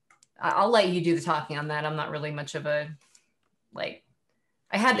 I'll let you do the talking on that. I'm not really much of a,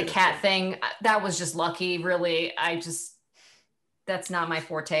 I had the cat thing. That was just lucky, really. That's not my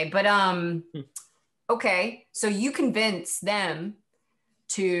forte. But okay. So you convince them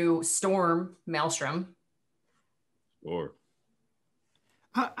to storm Maelstrom. Or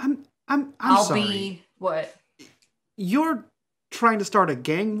I'm I'll sorry. be what? You're trying to start a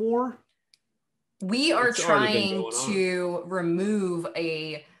gang war? We are trying to remove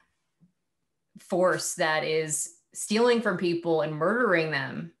a force that is stealing from people and murdering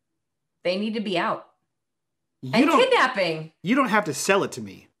them. They need to be out. And kidnapping. You don't have to sell it to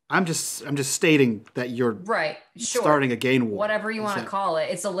me. I'm just stating that you're starting a gang war. Whatever you want to call it.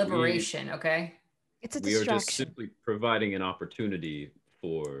 It's a liberation, okay? It's a distraction. distraction. We are just simply providing an opportunity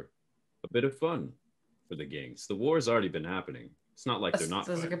for a bit of fun for the gangs. The war's already been happening. It's not like they're not.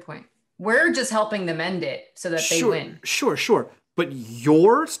 That's a good point. We're just helping them end it so that they win. Sure. But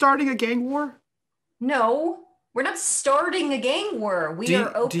you're starting a gang war? No, we're not starting a gang war. We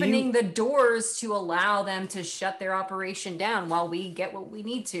are opening the doors to allow them to shut their operation down while we get what we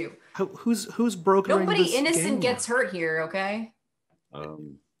need to. Who's brokering Nobody this innocent gang gets war? hurt here, okay?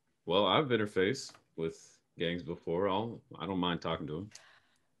 Well, I've interfaced with gangs before. I don't mind talking to them.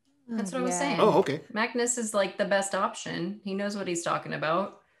 That's what I was saying. Oh, okay. Magnus is like the best option. He knows what he's talking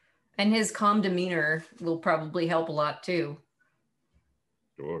about. And his calm demeanor will probably help a lot too.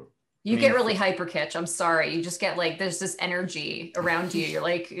 Sure. You get really hyper catch. I'm sorry. You just get there's this energy around you.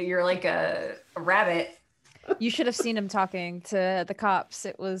 You're like a rabbit. You should have seen him talking to the cops.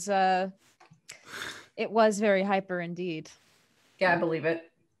 It was very hyper indeed. Yeah, I believe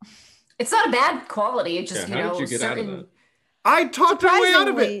it. It's not a bad quality. It just, how did you get out of that? I talked my way out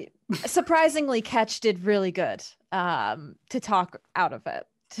of it. Surprisingly, Ketch did really good to talk out of it.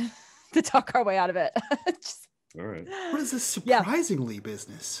 To talk our way out of it. All right. What is this surprisingly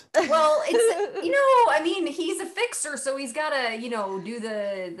business? Well, it's, I mean, he's a fixer, so he's got to, do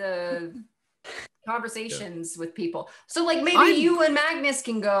the conversations with people. So like maybe you and Magnus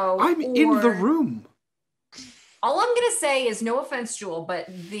can go. I'm in the room. All I'm gonna say is no offense, Jewel, but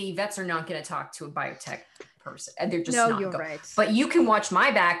the vets are not gonna talk to a biotech person. And they're just not you're going. right. But you can watch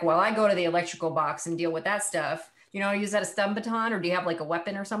my back while I go to the electrical box and deal with that stuff. You know, use that a stun baton, or do you have like a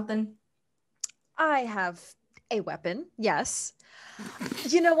weapon or something? I have a weapon, yes.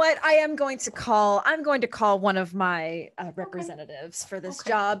 You know what? I'm going to call one of my representatives for this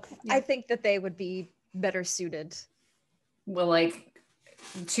job. Yeah. I think that they would be better suited. Well, like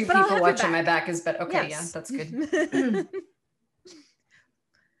two But I'll people have your watching my back. back is better. Okay, Yes. yeah, that's good.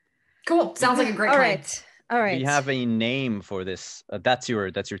 Cool. Sounds like a great All plan. right. All right. We have a name for this. That's your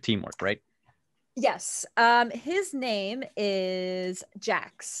teamwork, right? Yes. His name is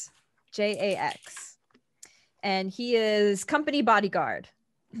Jax. Jax. And he is company bodyguard.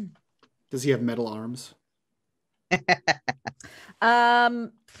 Does he have metal arms? He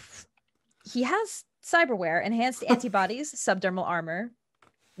has cyberware, enhanced antibodies, subdermal armor.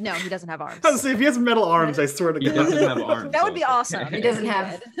 No, he doesn't have arms. I was saying, if he has metal arms, I swear to He God. doesn't have arms. That would be also. awesome. He doesn't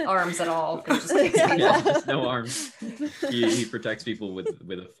have arms at all. He just kicks people. Yeah, just no arms. He protects people with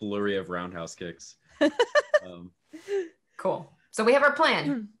a flurry of roundhouse kicks. Cool. So we have our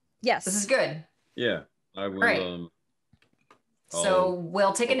plan. Yes. This is good. Yeah, I will. Right. So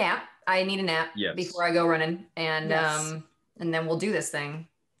we'll take a nap. I need a nap Yes. before I go running, and Yes. and then we'll do this thing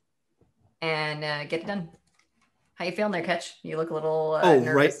and get it done. How you feeling there, Catch? You look a little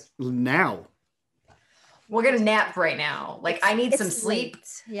nervous. Right now. We're gonna nap right now. Like I need some It's sleep.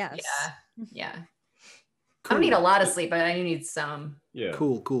 late. Yes. Yeah. I Cool. don't need a lot of sleep, but I do need some. Yeah.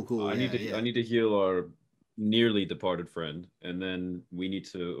 Cool. I need to heal our nearly departed friend, and then we need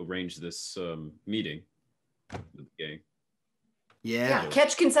to arrange this meeting with the gang. Yeah,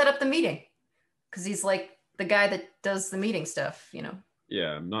 Catch can set up the meeting because he's like the guy that does the meeting stuff, you know.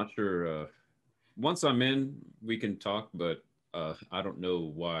 Yeah, I'm not sure. Once I'm in, we can talk, but I don't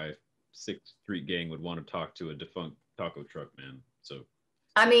know why 6th Street Gang would want to talk to a defunct taco truck man. So,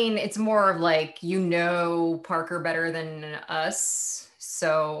 I mean, it's more of like, you know, Parker better than us.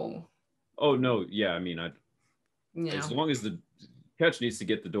 So, oh no, yeah, I mean, you as know, long as the Catch needs to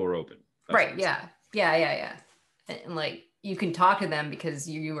get the door open. That's right. what I'm Yeah. And like, you can talk to them because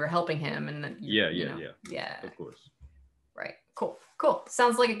you were helping him. And then, Yeah. Yeah. Of course. Right. Cool.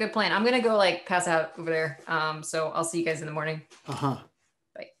 Sounds like a good plan. I'm going to go like pass out over there. So I'll see you guys in the morning. Uh-huh.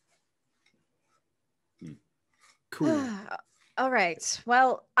 Bye. Cool. All right.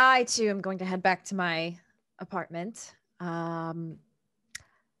 Well, I too am going to head back to my apartment and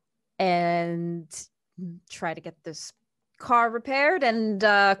try to get this car repaired and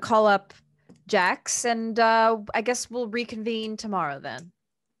call up Jax. And I guess we'll reconvene tomorrow then.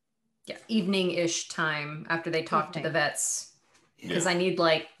 Yeah. Evening-ish time after they talk to the Evening. vets. Because Yeah. I need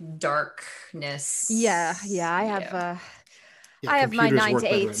like darkness. Yeah. I have Yeah, I have my computers 9 work to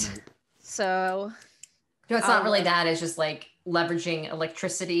better 8. at night. So No, it's not really that. It's just like leveraging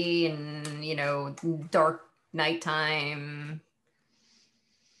electricity and, you know, dark nighttime.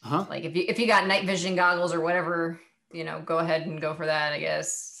 Uh-huh. Like if you got night vision goggles or whatever, you know, go ahead and go for that, I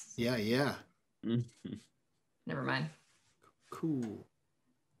guess. Yeah. Never mind. Cool.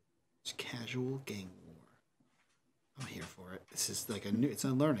 It's casual gang war. I'm here for it. This is like it's a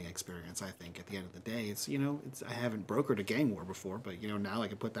learning experience, I think. At the end of the day, it's, you know, I haven't brokered a gang war before, but, you know, now I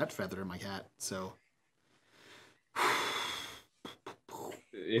can put that feather in my hat. So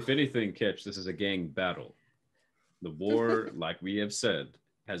If anything, Catch, this is a gang battle. The war, like we have said,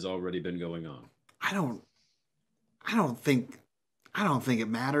 has already been going on. I don't think it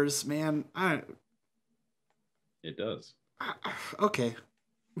matters, man. It does. Okay.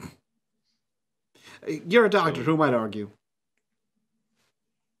 You're a doctor. Who might argue?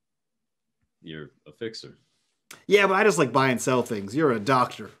 You're a fixer. Yeah, but I just like buy and sell things. You're a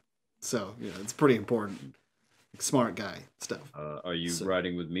doctor, so you know it's pretty important. Smart guy stuff. Are you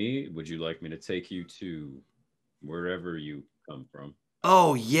riding with me? Would you like me to take you to wherever you come from?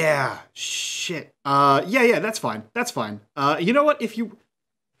 Oh yeah, shit. Yeah, that's fine. That's fine. You know what?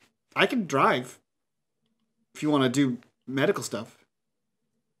 I can drive. If you want to do medical stuff.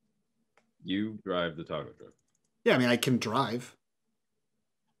 You drive the taco truck. Yeah, I mean I can drive.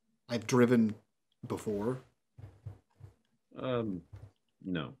 I've driven before.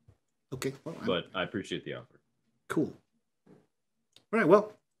 No. Okay, well, But I appreciate the offer. Cool. All right,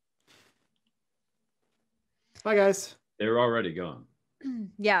 well. Bye, guys. They're already gone.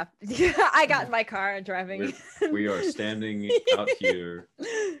 yeah, I got in my car and driving. We are standing out here,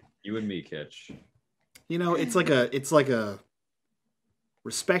 you and me, Catch. You know, it's like a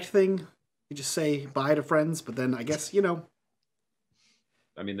respect thing. You just say bye to friends, but then I guess, you know,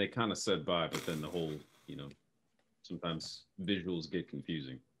 I mean, they kind of said bye, but then the whole, sometimes visuals get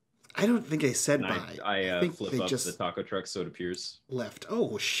confusing. I don't think I said And bye. I think flip they up just the taco truck so it appears. left.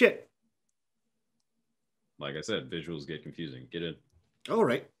 Oh, shit. Like I said, visuals get confusing. Get in. All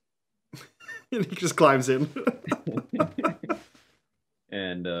right. And he just climbs in.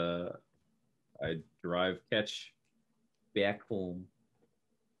 And I drive catch back home.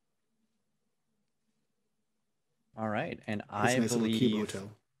 All right, and It's a nice little cube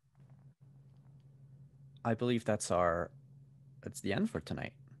I believe that's the end for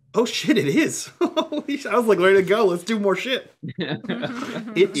tonight. Oh shit, it is. Holy shit. I was like ready to go. Let's do more shit.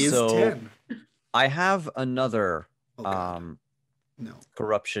 It is So, 10. I have another No.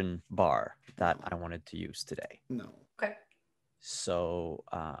 corruption bar that I wanted to use today. No. Okay. So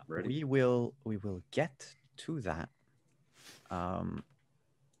Ready? we will get to that. To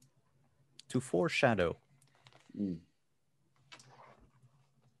foreshadow,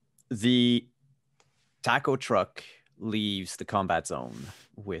 the taco truck leaves the combat zone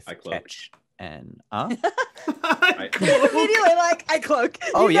with Ketch and Immediately like I cloak.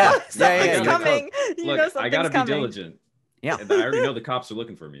 Oh, You yeah. know something's Yeah. coming. You know Look, I gotta something's be coming. diligent. Yeah. And I already know the cops are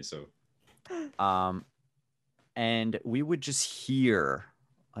looking for me, so. And we would just hear,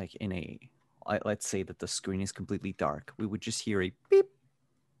 like let's say that the screen is completely dark. We would just hear a beep,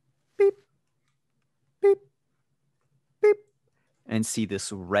 beep, beep, beep, and see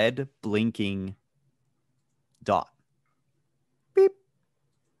this red blinking dot. Beep,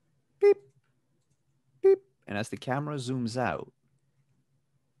 beep, beep. And as the camera zooms out,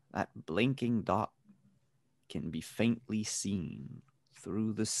 that blinking dot can be faintly seen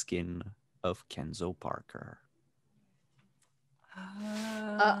through the skin of Kenzo Parker.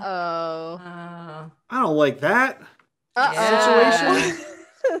 Uh-oh. I don't like that. Yeah.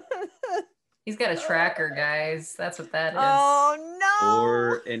 He's got a tracker, guys. That's what that is. Oh no.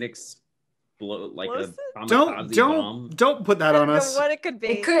 Or an explode, like a kamikaze bomb. Don't put that I on don't us. know what it could be.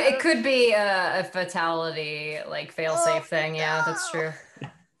 It could be a fatality, like fail-safe thing. Yeah, that's true.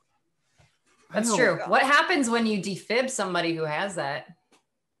 That's true. What happens when you defib somebody who has that?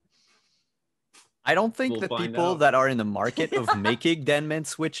 I don't think We'll that find people out. that are in the market of making Denman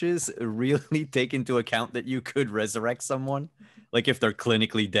switches really take into account that you could resurrect someone, like if they're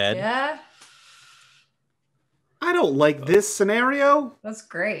clinically dead. Yeah, I don't like this scenario. that's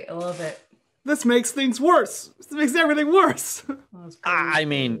great. I love it. This makes things worse. This makes everything worse. That's great. I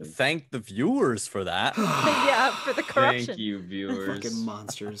mean, thank the viewers for that. Yeah, for the corruption. Thank you, viewers. Fucking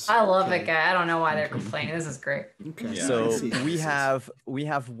monsters. I love Okay. it, guy. I don't know why they're complaining. This is great. Okay. Yeah. So I see how we this is.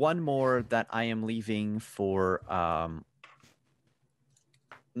 have one more that I am leaving for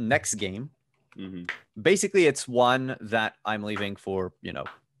next game. Mhm. Basically, it's one that I'm leaving for,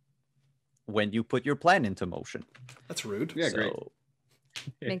 when you put your plan into motion. That's rude. Yeah, great. So-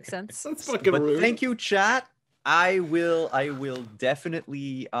 Makes sense. That's fucking But rude. thank you, chat. I will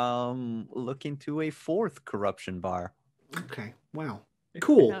definitely look into a fourth corruption bar. Okay. Wow.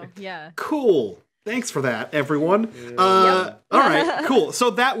 Cool. Oh, yeah. Cool. Thanks for that, everyone. All right, cool. So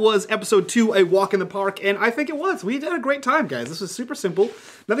that was episode 2, A Walk in the Park, and I think it was. We had a great time, guys. This was super simple.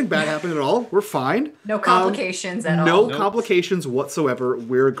 Nothing bad happened at all. We're fine. No complications at all. No Nope. complications whatsoever.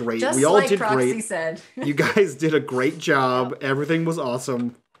 We're great. Just we all like did Proxy great. said. You guys did a great job. Everything was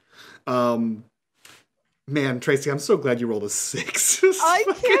awesome. Man, Tracy, I'm so glad you rolled a 6. I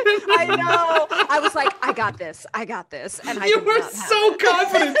can't. I know. I was like, I got this. And I You did were not have so it.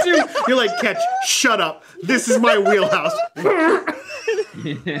 confident too. You're like, Catch, shut up. This is my wheelhouse.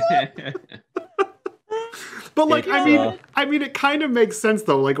 But like, I mean, it kind of makes sense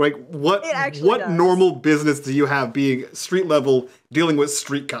though. Like what It actually what does. normal business do you have being street level dealing with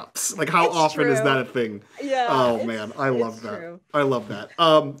street cops? Like, how It's often is true. that a thing? Yeah. Oh it's- man, I love it's that. true. I love that.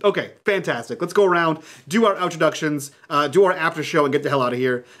 Okay, fantastic. Let's go around, do our introductions, do our after show, and get the hell out of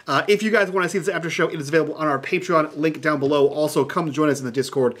here. If you guys want to see this after show, it is available on our Patreon link down below. Also, come join us in the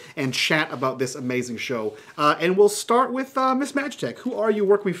Discord and chat about this amazing show. And we'll start with Miss Magitech. Who are you?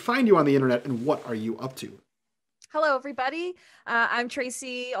 Where can we find you on the internet? And what are you up to? Hello, everybody. I'm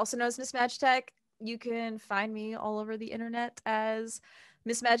Tracy, also known as Miss Magitech. You can find me all over the internet as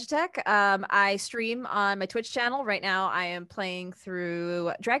Miss Magitech. I stream on my Twitch channel. Right now, I am playing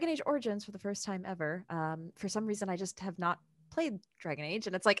through Dragon Age Origins for the first time ever. For some reason, I just have not played Dragon Age,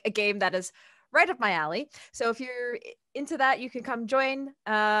 and it's like a game that is right up my alley. So if you're into that, you can come join.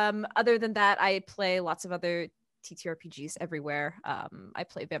 Other than that, I play lots of other TTRPGs everywhere. I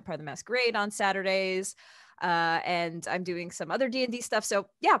play Vampire the Masquerade on Saturdays. And I'm doing some other D&D stuff. So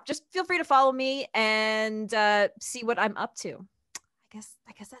yeah, just feel free to follow me and see what I'm up to.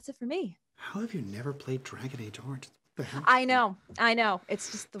 I guess that's it for me. How have you never played Dragon Age Origins? I know.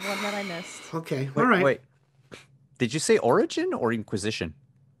 It's just the one that I missed. Okay, Wait, all right. wait. Did you say Origin or Inquisition?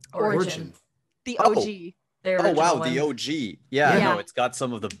 Origin. The Oh. OG. The Oh wow, original the one. OG. Yeah, Yeah. no, it's got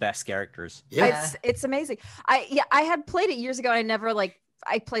some of the best characters. Yeah. It's amazing. I had played it years ago. And I never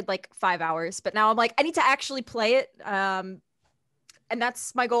I played like 5 hours, but now I'm like I need to actually play it. And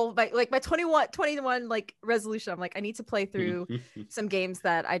that's my goal. My 21 like resolution. I'm like I need to play through some games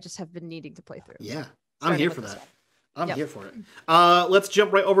that I just have been needing to play through. Yeah, I'm Starting here with for this that. one. I'm Yep. here for it. Let's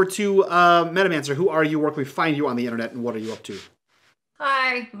jump right over to Metamancer. Who are you? Where can we find you on the internet, and what are you up to?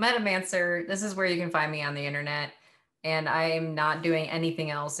 Hi, Metamancer. This is where you can find me on the internet. And I am not doing anything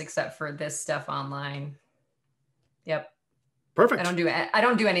else except for this stuff online. Yep. Perfect. I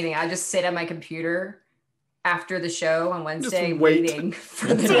don't do anything. I just sit at my computer after the show on Wednesday wait. waiting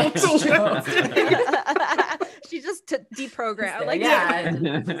for the next show. She just deprogrammed. Like Yeah,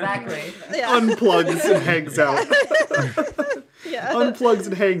 exactly. Yeah. Unplugs and hangs out. Yeah. Unplugs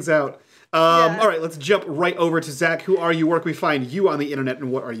and hangs out. Yeah. All right, let's jump right over to Zach. Who are you? Where can we find you on the internet,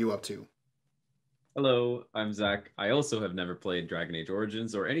 and what are you up to? Hello, I'm Zach. I also have never played Dragon Age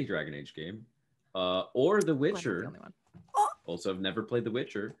Origins or any Dragon Age game, or The Glad I'm the Witcher. only one. Also, have never played The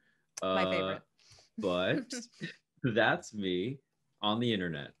Witcher. My favorite. But that's me on the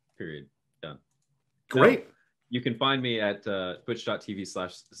internet. Period. Done. Great. You can find me at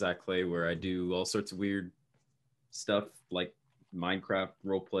twitch.tv/ZachClay, where I do all sorts of weird stuff like Minecraft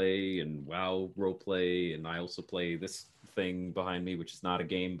roleplay and WoW roleplay, and I also play this thing behind me, which is not a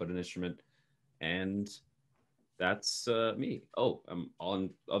game but an instrument. And that's me. Oh, I'm on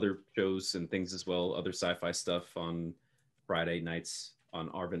other shows and things as well, other sci-fi stuff on Friday nights on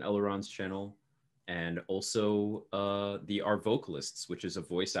Arvin Eleron's channel, and also the Our Vocalists, which is a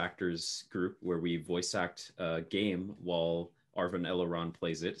voice actors group where we voice act a game while Arvin Eleron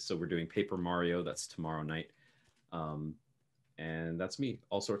plays it. So we're doing Paper Mario. That's tomorrow night. And that's me.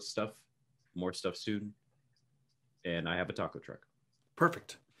 All sorts of stuff. More stuff soon. And I have a taco truck.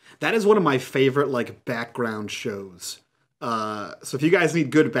 Perfect. That is one of my favorite like background shows. So if you guys need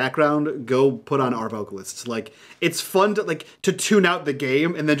good background, go put on Our Vocalists. Like it's fun to tune out the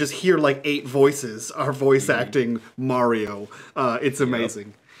game and then just hear like 8 voices are voice acting Mario. It's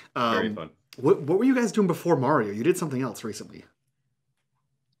amazing. Very fun. What were you guys doing before Mario? You did something else recently.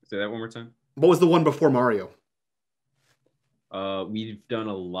 Say that one more time. What was the one before Mario? We've done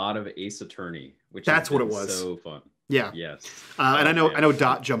a lot of Ace Attorney, which That's has what it been was. so fun. Yeah. Yes. And I know yeah.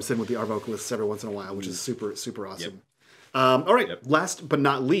 Dot jumps in with the Our Vocalists every once in a while, which is super, super awesome. Yep. All right, Yep. last but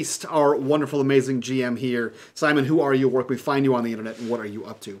not least, our wonderful, amazing GM here. Simon, who are you? Where can we find you on the internet, and what are you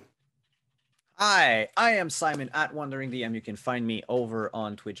up to? Hi, I am Simon at WanderingDM. You can find me over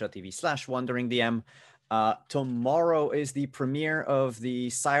on twitch.tv/WanderingDM. Tomorrow is the premiere of the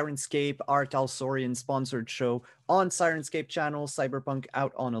Sirenscape Art Alsorian sponsored show on Sirenscape channel, Cyberpunk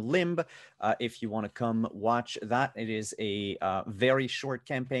Out on a Limb. If you want to come watch that, it is a very short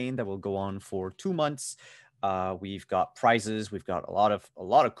campaign that will go on for 2 months. We've got prizes, we've got a lot of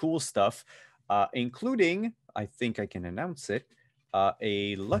cool stuff, including, I think I can announce it,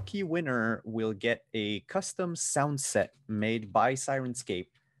 a lucky winner will get a custom sound set made by Sirenscape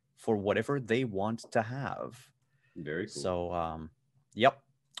for whatever they want to have. Very cool. So, yep,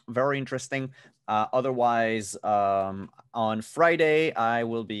 very interesting. Otherwise, on Friday, I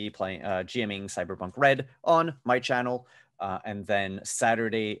will be playing GMing Cyberpunk Red on my channel. And then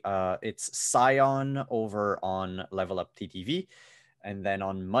Saturday, it's Scion over on Level Up TTV. And then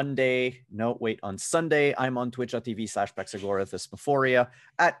on Sunday, I'm on twitch.tv/Plexagorathasmophoria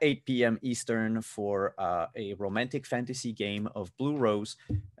at 8 p.m. Eastern for a romantic fantasy game of Blue Rose.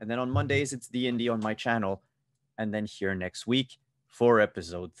 And then on Mondays, it's D&D on my channel. And then here next week for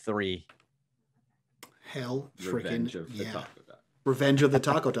episode 3. Hell freaking Revenge of the yeah. Taco Dog. Revenge of the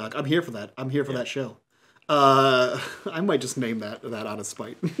Taco Dog. I'm here for that. I'm here for that show. I might just name that out of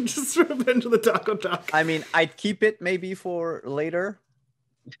spite. Just Revenge of the Taco Dog. I mean, I'd keep it maybe for later.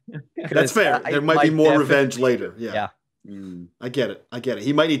 That's fair. There might be more revenge later. Yeah. Mm, I get it.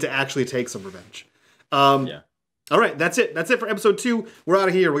 He might need to actually take some revenge. yeah. All right, that's it. That's it for episode 2. We're out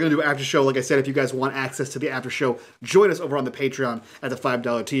of here. We're going to do after show. Like I said, if you guys want access to the after show, join us over on the Patreon at the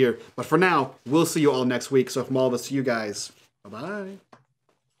 $5 tier. But for now, we'll see you all next week. So from all of us to you guys, bye-bye.